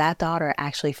daughter, and that daughter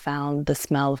actually found the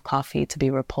smell of coffee to be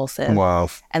repulsive. Wow.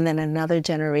 And then another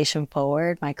generation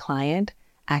forward, my client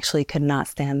actually could not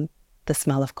stand the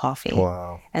smell of coffee.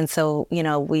 Wow. And so,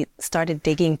 we started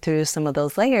digging through some of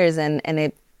those layers, and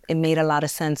it made a lot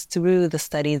of sense through the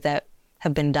studies that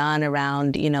have been done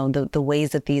around, the ways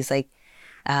that these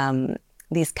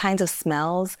kinds of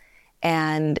smells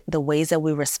and the ways that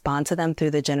we respond to them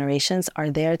through the generations are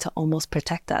there to almost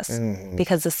protect us.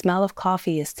 Because the smell of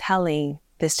coffee is telling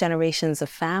this generations of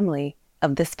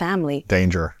this family.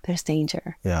 Danger. There's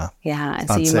danger. Yeah. Yeah. And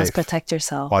so you must protect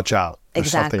yourself. Watch out. There's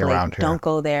exactly. something around here. Don't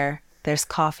go there. There's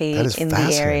coffee in the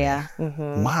area.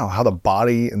 Wow. How the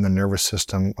body and the nervous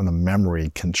system and the memory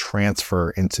can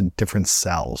transfer into different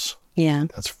cells. Yeah.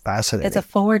 That's fascinating. It's a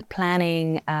forward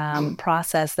planning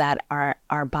process that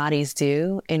our bodies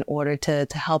do in order to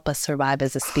help us survive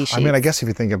as a species. I mean, I guess if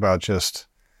you think about just,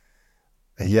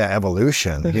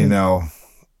 evolution,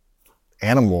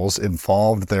 animals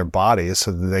evolved their bodies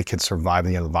so that they could survive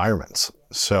the environments.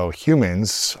 So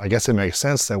humans, I guess it makes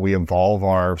sense that we evolve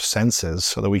our senses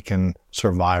so that we can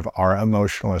survive our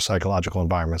emotional or psychological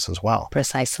environments as well.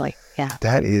 Precisely. Yeah.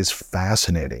 That is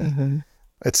fascinating.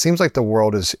 It seems like the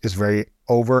world is very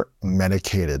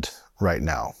over-medicated right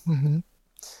now. And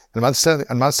I'm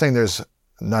not saying there's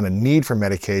not a need for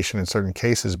medication in certain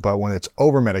cases, but when it's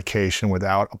over-medication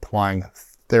without applying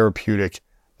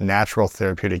natural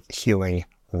therapeutic healing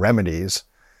remedies,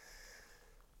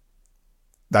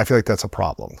 I feel like that's a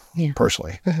problem,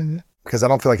 personally. Because I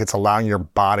don't feel like it's allowing your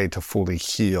body to fully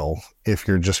heal if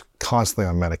you're just constantly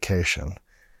on medication.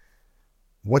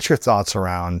 What's your thoughts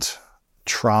around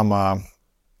trauma,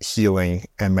 healing,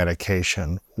 and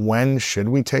medication? When should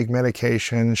we take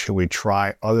medication? Should we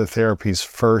try other therapies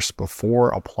first before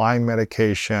applying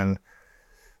medication?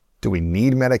 Do we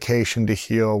need medication to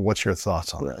heal? What's your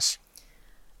thoughts on this?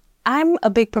 I'm a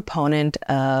big proponent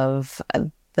of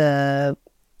the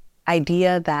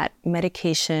idea that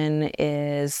medication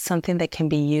is something that can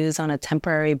be used on a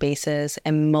temporary basis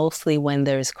and mostly when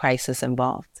there's crisis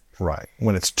involved. Right.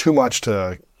 When it's too much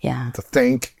to Yeah. to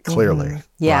think clearly.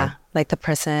 Yeah. Right? Like the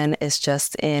person is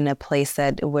just in a place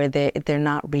where they're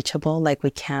not reachable. Like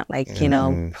we can't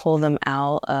pull them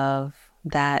out of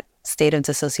that state of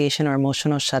dissociation or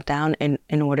emotional shutdown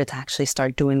in order to actually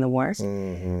start doing the work.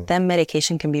 Then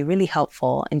medication can be really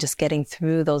helpful in just getting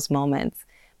through those moments.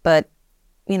 But,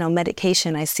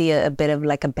 medication, I see a bit of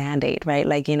like a Band-Aid, right?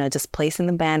 Like, just placing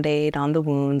the Band-Aid on the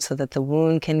wound so that the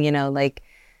wound can,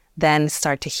 then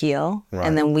start to heal. Right.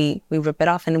 And then we rip it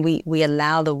off and we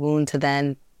allow the wound to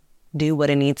then do what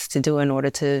it needs to do in order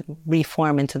to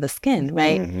reform into the skin,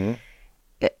 right?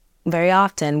 Very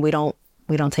often we don't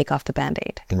take off the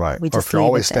Band-Aid. Right. We Or just if you're leave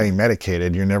always it there. staying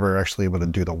medicated, you're never actually able to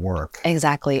do the work.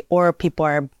 Exactly. Or people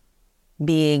are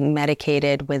being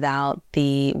medicated without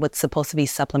what's supposed to be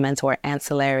supplements or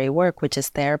ancillary work, which is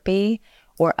therapy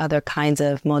or other kinds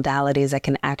of modalities that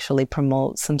can actually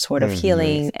promote some sort of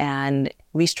healing and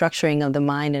restructuring of the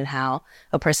mind and how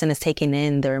a person is taking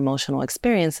in their emotional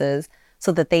experiences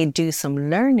so that they do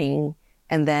some learning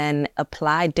and then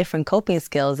apply different coping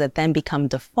skills that then become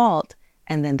default,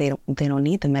 and then they don't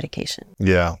need the medication.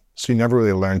 Yeah. So you never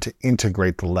really learn to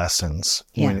integrate the lessons.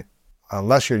 Yeah.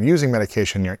 Unless you're using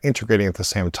medication, you're integrating at the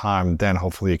same time, then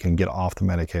hopefully you can get off the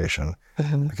medication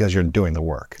because you're doing the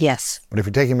work. Yes. But if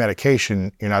you're taking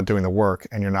medication, you're not doing the work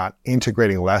and you're not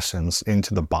integrating lessons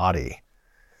into the body,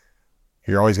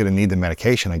 you're always going to need the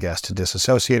medication, I guess, to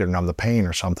disassociate or numb the pain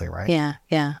or something, right?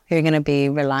 Yeah. You're going to be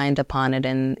reliant upon it.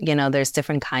 And, there's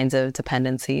different kinds of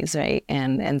dependencies, right?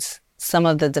 And some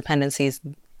of the dependencies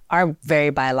are very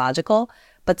biological,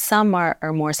 but some are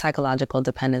more psychological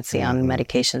dependency on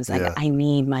medications. Like I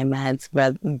need my meds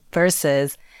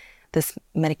versus this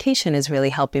medication is really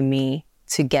helping me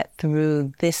to get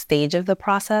through this stage of the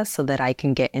process so that I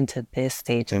can get into this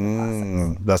stage of the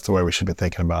process. That's the way we should be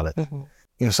thinking about it.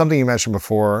 Something you mentioned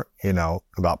before,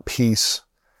 about peace.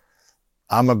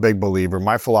 I'm a big believer.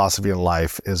 My philosophy in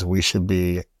life is we should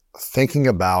be thinking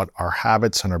about our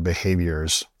habits and our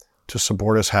behaviors to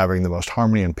support us having the most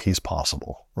harmony and peace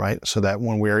possible, right? So that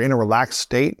when we are in a relaxed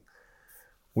state,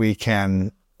 we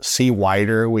can see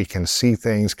wider, we can see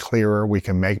things clearer, we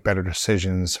can make better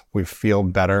decisions, we feel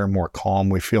better, more calm,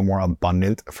 we feel more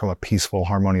abundant from a peaceful,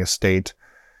 harmonious state.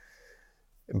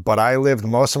 But I lived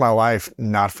most of my life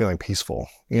not feeling peaceful.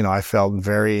 I felt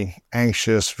very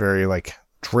anxious, very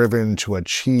driven to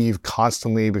achieve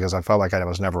constantly because I felt like I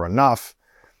was never enough.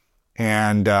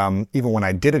 And even when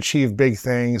I did achieve big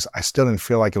things, I still didn't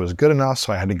feel like it was good enough.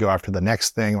 So I had to go after the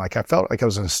next thing. I felt like I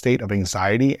was in a state of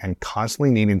anxiety and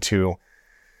constantly needing to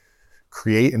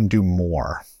create and do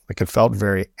more. It felt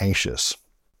very anxious.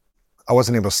 I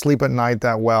wasn't able to sleep at night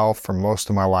that well for most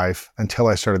of my life until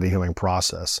I started the healing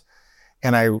process.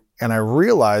 And I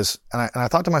realized, and I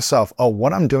thought to myself, oh,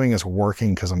 what I'm doing is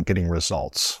working because I'm getting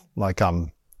results.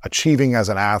 I'm achieving as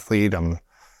an athlete. I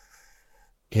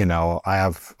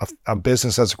have a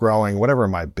business that's growing, whatever it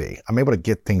might be. I'm able to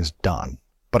get things done,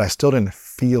 but I still didn't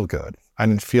feel good. I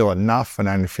didn't feel enough and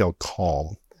I didn't feel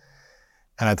calm.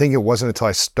 And I think it wasn't until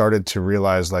I started to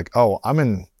realize I'm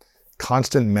in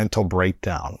constant mental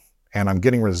breakdown and I'm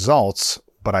getting results,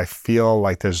 but I feel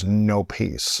like there's no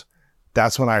peace.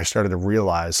 That's when I started to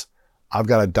realize I've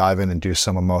got to dive in and do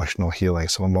some emotional healing,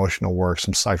 some emotional work,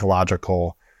 some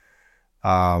psychological,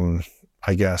 therapies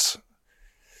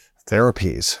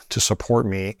to support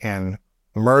me in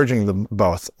merging the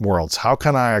both worlds. How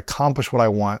can I accomplish what I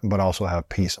want, but also have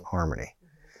peace and harmony?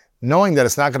 Knowing that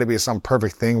it's not going to be some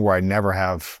perfect thing where I never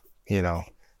have,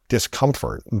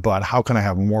 discomfort, but how can I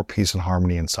have more peace and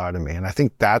harmony inside of me? And I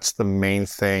think that's the main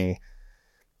thing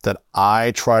that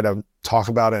I try to talk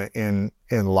about in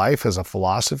life as a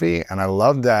philosophy. And I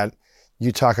love that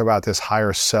you talk about this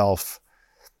higher self,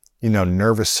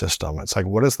 nervous system. It's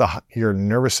what does your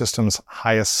nervous system's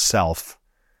highest self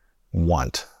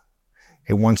want?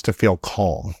 It wants to feel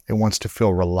calm. It wants to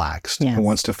feel relaxed. Yes. It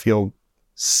wants to feel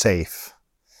safe.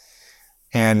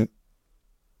 And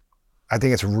I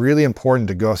think it's really important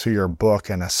to go through your book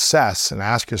and assess and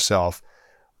ask yourself,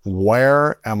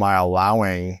 where am I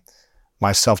allowing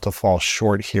myself to fall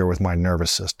short here with my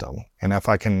nervous system? And if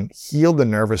I can heal the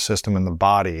nervous system and the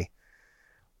body,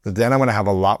 then I'm going to have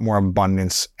a lot more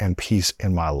abundance and peace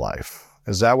in my life.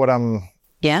 Is that what I'm,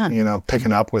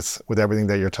 picking up with everything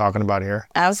that you're talking about here?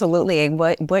 Absolutely.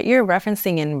 What you're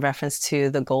referencing in reference to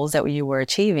the goals that you were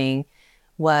achieving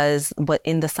was what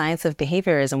in the science of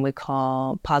behaviorism we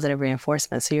call positive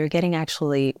reinforcement. So you're getting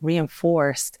actually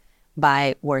reinforced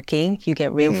by working. You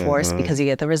get reinforced because you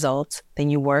get the results.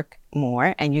 Then you work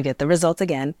more and you get the results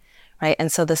again, right?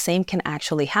 And so the same can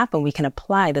actually happen. We can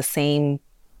apply the same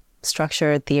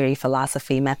structure, theory,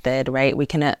 philosophy, method, right? We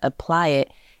can apply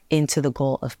it into the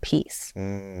goal of peace.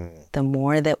 The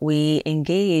more that we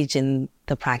engage in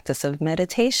the practice of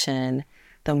meditation,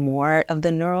 the more of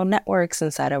the neural networks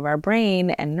inside of our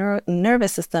brain and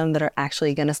nervous system that are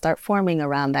actually going to start forming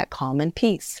around that calm and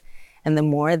peace. And the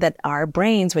more that our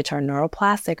brains, which are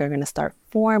neuroplastic, are going to start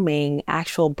forming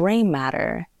actual brain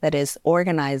matter that is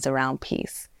organized around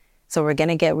peace. So we're going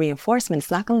to get reinforcement. It's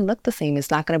not going to look the same.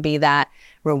 It's not going to be that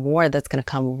reward that's going to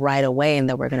come right away and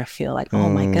that we're going to feel like, oh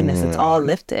my goodness, it's all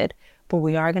lifted. But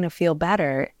we are going to feel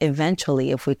better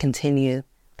eventually if we continue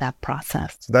that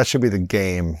process. So that should be the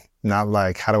game, not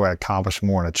like how do I accomplish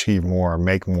more and achieve more or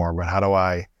make more, but how do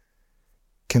I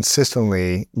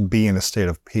consistently be in a state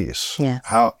of peace? Yes.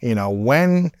 How,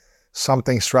 when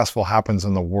something stressful happens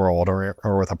in the world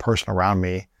or with a person around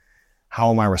me, how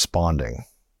am I responding?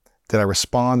 Did I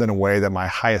respond in a way that my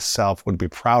highest self would be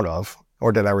proud of?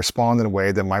 Or did I respond in a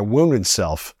way that my wounded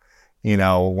self,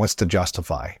 wants to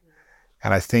justify?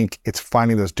 And I think it's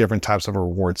finding those different types of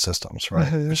reward systems,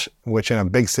 right? Which in a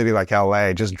big city like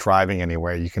LA, just driving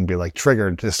anywhere, you can be like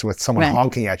triggered just with someone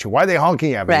honking at you. Why are they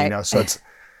honking at me? Right. So it's,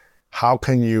 how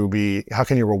can you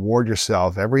reward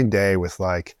yourself every day with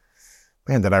like,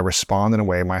 man, did I respond in a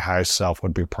way my highest self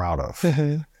would be proud of?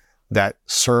 That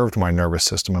served my nervous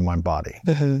system and my body,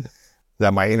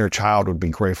 that my inner child would be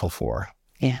grateful for.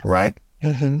 Yeah. Right?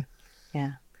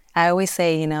 Yeah. I always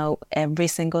say, every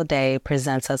single day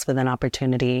presents us with an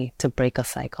opportunity to break a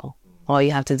cycle. All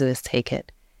you have to do is take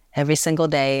it. Every single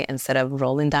day, instead of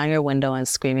rolling down your window and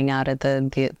screaming out at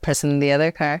the person in the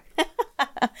other car,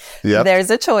 there's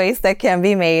a choice that can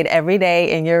be made every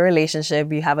day in your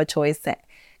relationship. You have a choice to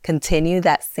continue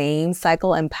that same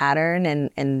cycle and pattern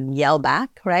and yell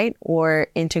back, right? Or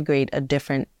integrate a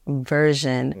different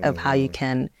version of how you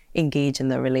can engage in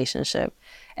the relationship.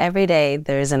 Every day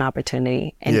there is an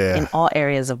opportunity in all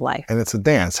areas of life. And it's a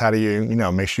dance. How do you,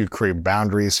 make sure you create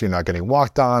boundaries so you're not getting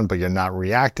walked on, but you're not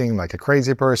reacting like a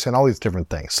crazy person, all these different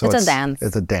things. So it's a dance.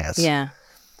 It's a dance. Yeah.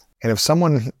 And if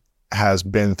someone has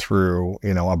been through,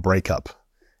 a breakup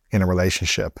in a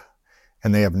relationship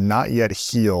and they have not yet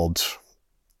healed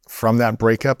from that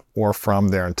breakup or from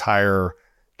their entire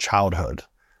childhood,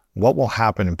 what will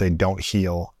happen if they don't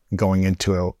heal going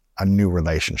into a new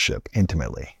relationship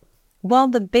intimately? Well,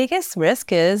 the biggest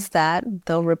risk is that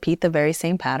they'll repeat the very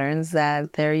same patterns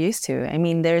that they're used to. I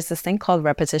mean, there's this thing called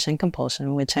repetition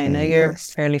compulsion, which I know you're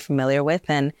fairly familiar with.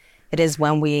 And it is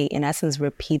when we, in essence,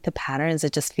 repeat the patterns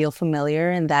that just feel familiar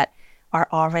and that are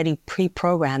already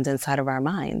pre-programmed inside of our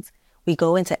minds. We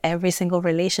go into every single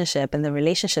relationship and the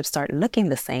relationships start looking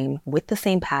the same with the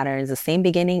same patterns, the same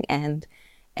beginning, end.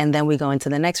 And then we go into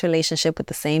the next relationship with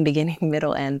the same beginning,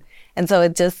 middle, end. And so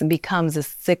it just becomes a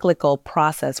cyclical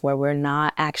process where we're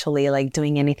not actually like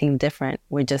doing anything different.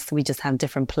 We just have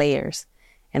different players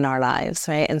in our lives,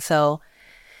 right? And so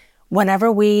whenever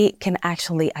we can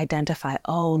actually identify,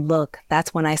 oh, look,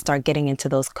 that's when I start getting into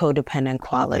those codependent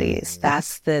qualities.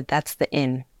 That's the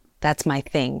in. That's my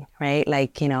thing, right?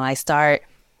 Like, I start,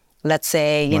 let's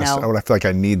say, I feel like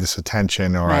I need this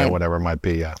attention or whatever it might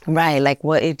be, yeah. Right, like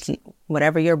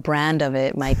whatever your brand of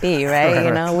it might be,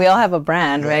 right? We all have a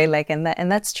brand, right? Like, and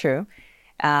that's true.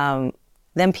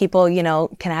 Then people,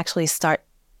 can actually start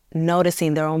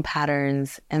noticing their own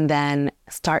patterns and then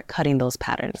start cutting those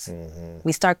patterns.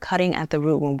 We start cutting at the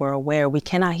root when we're aware. We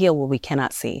cannot heal what we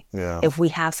cannot see. Yeah. If we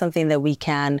have something that we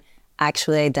can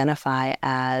actually identify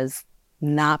as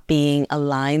not being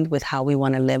aligned with how we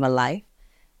want to live a life,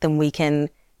 then we can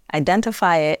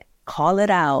identify it, call it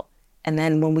out, and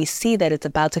then when we see that it's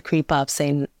about to creep up,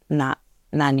 say, not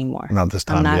anymore. Not this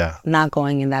time, not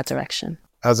going in that direction.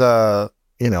 As a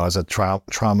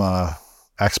trauma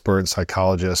expert,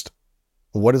 psychologist,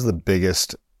 what is the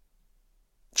biggest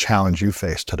challenge you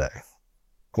face today?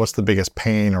 What's the biggest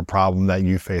pain or problem that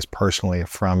you face personally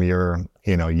from your,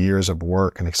 years of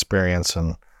work and experience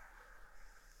and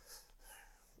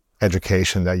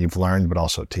education that you've learned, but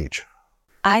also teach?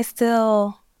 I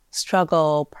still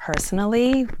struggle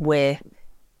personally with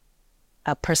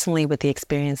the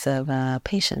experience of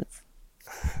patience.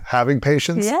 Having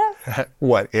patience? Yeah.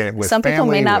 What? With Some people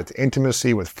family, may not, with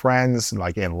intimacy, with friends,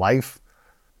 like in life?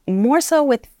 More so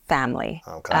with family.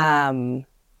 Okay.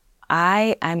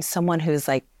 I'm someone who's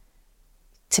like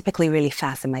typically really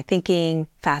fast in my thinking,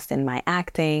 fast in my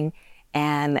acting.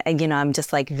 And, I'm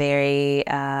just like very,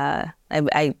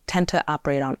 I tend to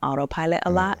operate on autopilot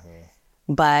a lot.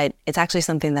 But it's actually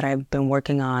something that I've been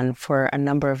working on for a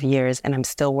number of years and I'm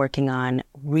still working on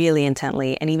really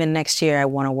intently. And even next year, I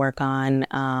want to work on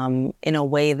in a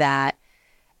way that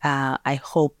I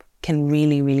hope can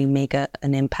really, really make an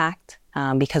impact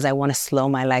because I want to slow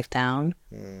my life down,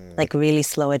 like really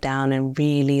slow it down and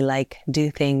really like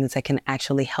do things that can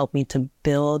actually help me to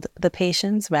build the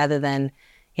patience rather than,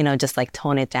 just like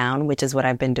tone it down, which is what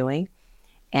I've been doing.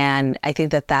 And I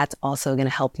think that that's also going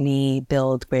to help me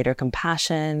build greater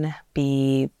compassion,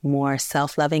 be more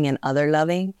self-loving and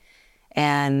other-loving,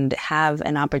 and have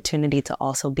an opportunity to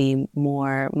also be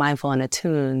more mindful and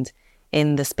attuned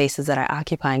in the spaces that I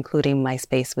occupy, including my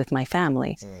space with my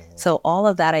family. So all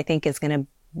of that, I think, is going to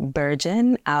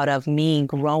burgeon out of me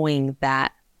growing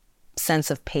that sense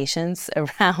of patience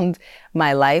around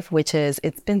my life, which is,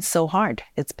 it's been so hard.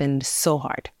 It's been so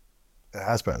hard. It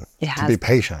has been. It has to be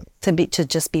patient. To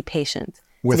just be patient.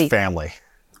 With family.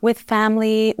 With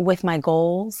family, with my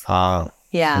goals. If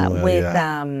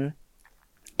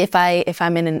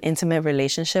I'm in an intimate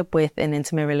relationship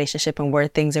and where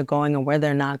things are going and where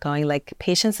they're not going, like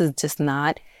patience is just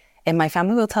not, and my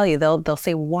family will tell you, they'll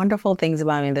say wonderful things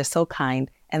about me. They're so kind.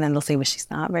 And then they'll say, well,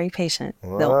 she's not very patient.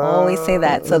 They'll always say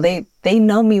that. So they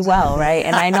know me well, right?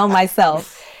 And I know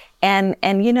myself. And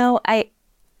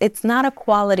it's not a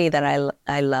quality that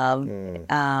I love.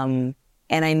 And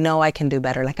I know I can do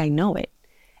better. Like I know it.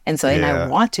 And so, and I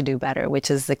want to do better, which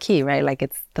is the key, right? Like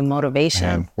it's the motivation.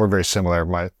 And we're very similar.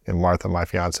 Martha, my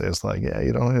fiance, is like, yeah,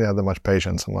 you don't really have that much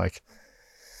patience. I'm like,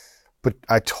 but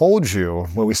I told you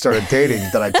when we started dating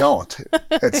that I don't.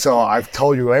 And so I've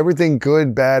told you everything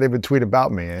good, bad, in between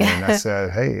about me. And I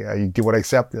said, hey, you would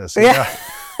accept this. Yeah.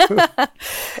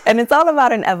 And it's all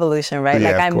about an evolution, right?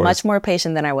 Yeah, like I'm course. Much more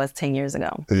patient than I was 10 years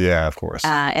ago. Yeah, of course.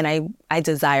 And I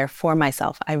desire for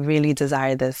myself, I really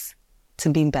desire this to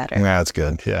be better. Yeah, that's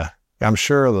good. Yeah. I'm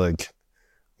sure like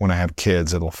when I have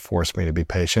kids, it'll force me to be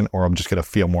patient, or I'm just going to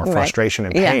feel more frustration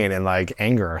and pain and like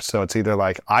anger. So it's either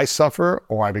like I suffer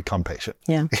or I become patient.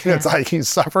 Yeah. It's like you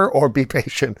suffer or be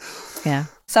patient. Yeah.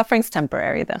 Suffering's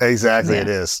temporary though. Exactly. It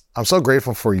is. I'm so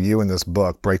grateful for you in this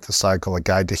book, Break the Cycle, A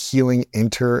Guide to Healing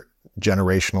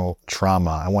Intergenerational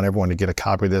Trauma. I want everyone to get a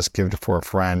copy of this, give it for a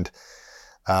friend.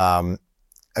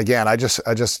 Again, I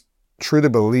just truly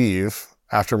believe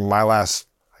after my last,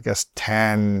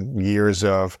 10 years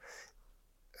of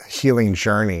healing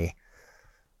journey,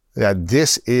 that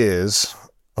this is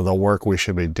the work we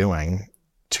should be doing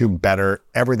to better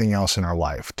everything else in our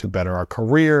life, to better our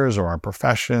careers or our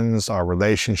professions, our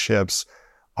relationships,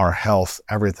 our health.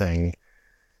 Everything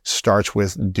starts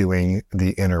with doing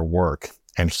the inner work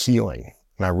and healing.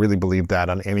 And I really believe that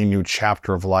on any new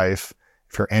chapter of life,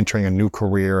 if you're entering a new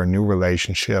career, a new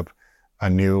relationship, a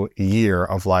new year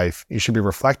of life, you should be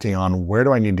reflecting on, where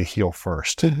do I need to heal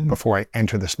first before I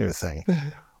enter this new thing?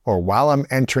 Or while I'm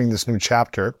entering this new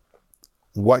chapter,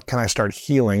 what can I start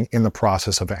healing in the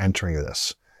process of entering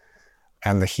this?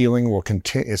 And the healing will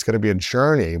continue. It's going to be a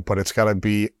journey, but it's got to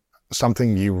be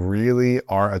something you really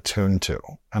are attuned to.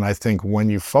 And I think when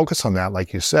you focus on that,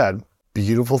 like you said,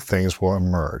 beautiful things will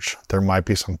emerge. There might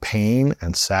be some pain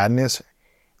and sadness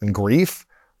and grief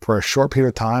for a short period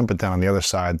of time, but then on the other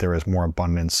side, there is more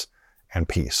abundance and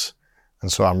peace.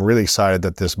 And so I'm really excited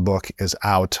that this book is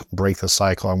out, Break the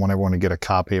Cycle. I want everyone to get a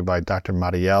copy by Dr.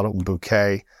 Mariel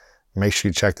Buqué. Make sure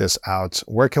you check this out.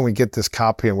 Where can we get this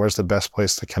copy, and where's the best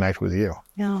place to connect with you?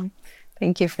 Yeah,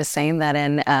 thank you for saying that.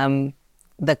 And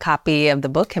the copy of the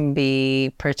book can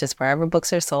be purchased wherever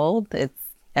books are sold. It's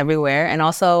everywhere. And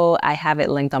also I have it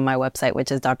linked on my website,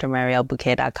 which is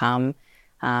drmarielbuqué.com.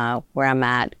 Where I'm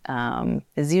at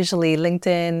is usually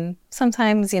LinkedIn.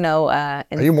 Sometimes, Are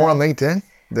you more on LinkedIn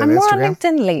than I'm Instagram? more on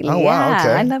LinkedIn lately. Oh, wow, yeah,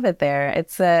 okay. I love it there.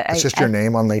 It's just your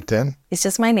name on LinkedIn? It's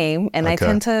just my name, and Okay. I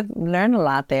tend to learn a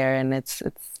lot there, and it's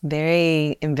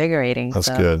very invigorating. That's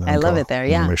so good. I love it there.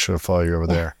 Yeah. Make sure to follow you over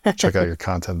there. Check out your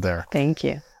content there. Thank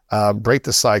you. Break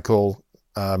the Cycle.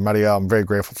 Mariel, I'm very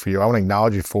grateful for you. I want to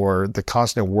acknowledge you for the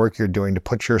constant work you're doing to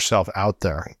put yourself out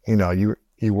there. You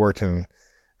worked in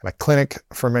a clinic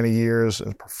for many years,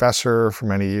 a professor for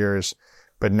many years,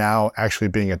 but now actually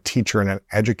being a teacher and an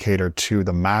educator to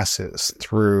the masses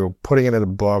through putting it in a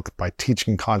book, by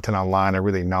teaching content online. I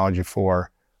really acknowledge you for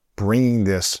bringing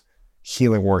this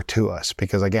healing work to us,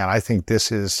 because again, I think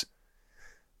this is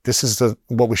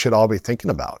what we should all be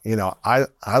thinking about. I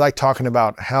like talking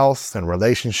about health and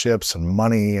relationships and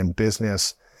money and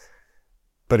business,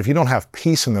 but if you don't have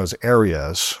peace in those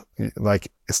areas,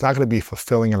 like it's not going to be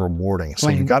fulfilling and rewarding. So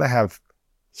you got to have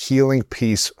healing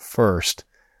peace first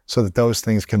so that those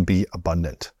things can be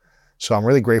abundant. So I'm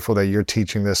really grateful that you're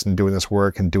teaching this and doing this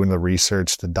work and doing the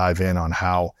research to dive in on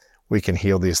how we can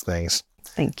heal these things.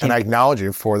 Thank you. And I acknowledge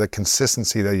you for the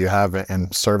consistency that you have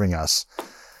in serving us.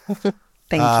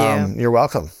 Thank you. You're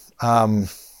welcome. I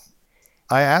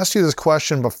asked you this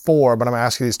question before, but I'm going to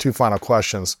ask you these two final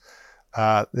questions.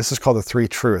 This is called the three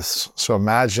truths. So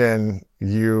imagine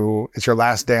it's your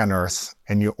last day on earth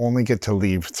and you only get to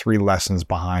leave 3 lessons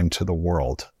behind to the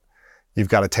world. You've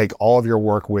got to take all of your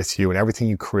work with you, and everything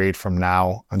you create from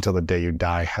now until the day you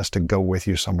die has to go with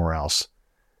you somewhere else.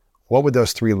 What would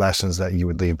those 3 lessons that you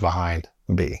would leave behind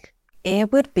be?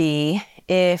 It would be,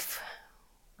 if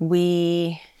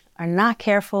we are not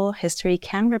careful, history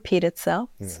can repeat itself.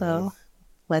 Mm-hmm. So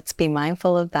let's be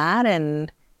mindful of that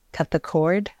and cut the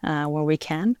cord where we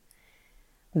can.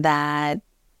 That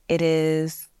it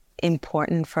is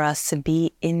important for us to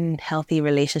be in healthy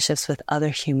relationships with other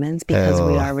humans because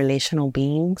we are relational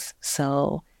beings.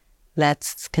 So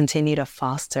let's continue to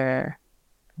foster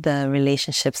the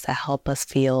relationships that help us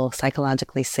feel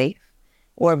psychologically safe,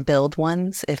 or build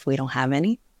ones if we don't have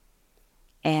any.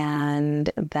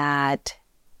 And that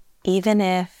even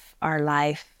if our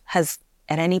life has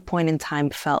at any point in time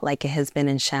felt like it has been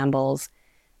in shambles,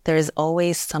 there is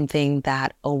always something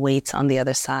that awaits on the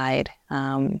other side.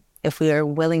 If we are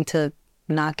willing to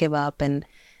not give up and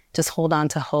just hold on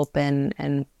to hope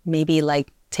and maybe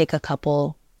like take a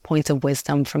couple points of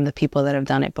wisdom from the people that have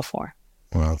done it before.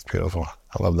 Well, that's beautiful.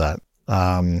 I love that.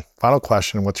 Final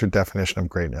question. What's your definition of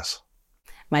greatness?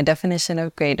 My definition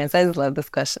of greatness. I just love this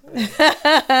question.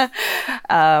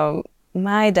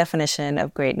 My definition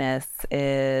of greatness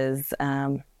is,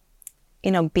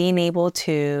 being able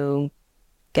to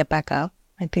get back up.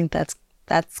 I think that's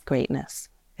greatness.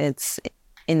 It's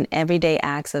in everyday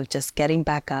acts of just getting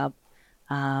back up,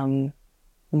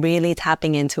 really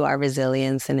tapping into our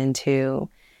resilience and into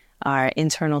our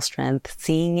internal strength,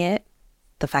 seeing it,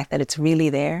 the fact that it's really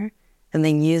there, and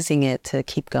then using it to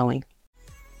keep going.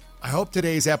 I hope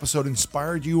today's episode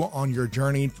inspired you on your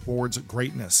journey towards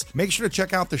greatness. Make sure to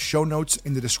check out the show notes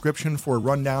in the description for a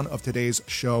rundown of today's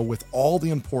show with all the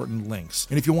important links.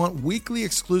 And if you want weekly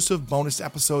exclusive bonus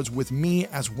episodes with me,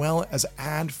 as well as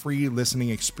ad-free listening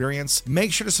experience,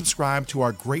 make sure to subscribe to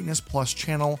our Greatness Plus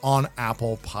channel on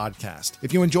Apple Podcast.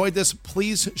 If you enjoyed this,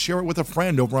 please share it with a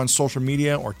friend over on social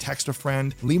media or text a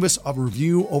friend. Leave us a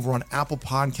review over on Apple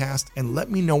Podcast and let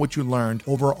me know what you learned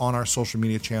over on our social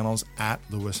media channels at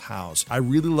Lewis House. I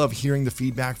really love hearing the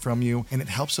feedback from you, and it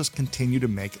helps us continue to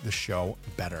make the show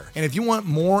better. And if you want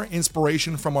more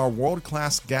inspiration from our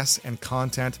world-class guests and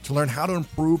content to learn how to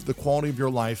improve the quality of your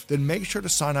life, then make sure to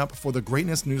sign up for the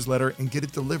Greatness newsletter and get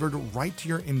it delivered right to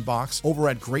your inbox over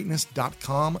at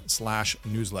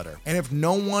greatness.com/newsletter. And if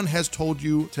no one has told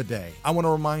you today, I want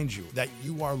to remind you that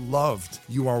you are loved,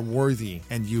 you are worthy,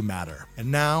 and you matter. And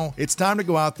now it's time to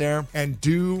go out there and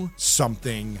do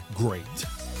something great.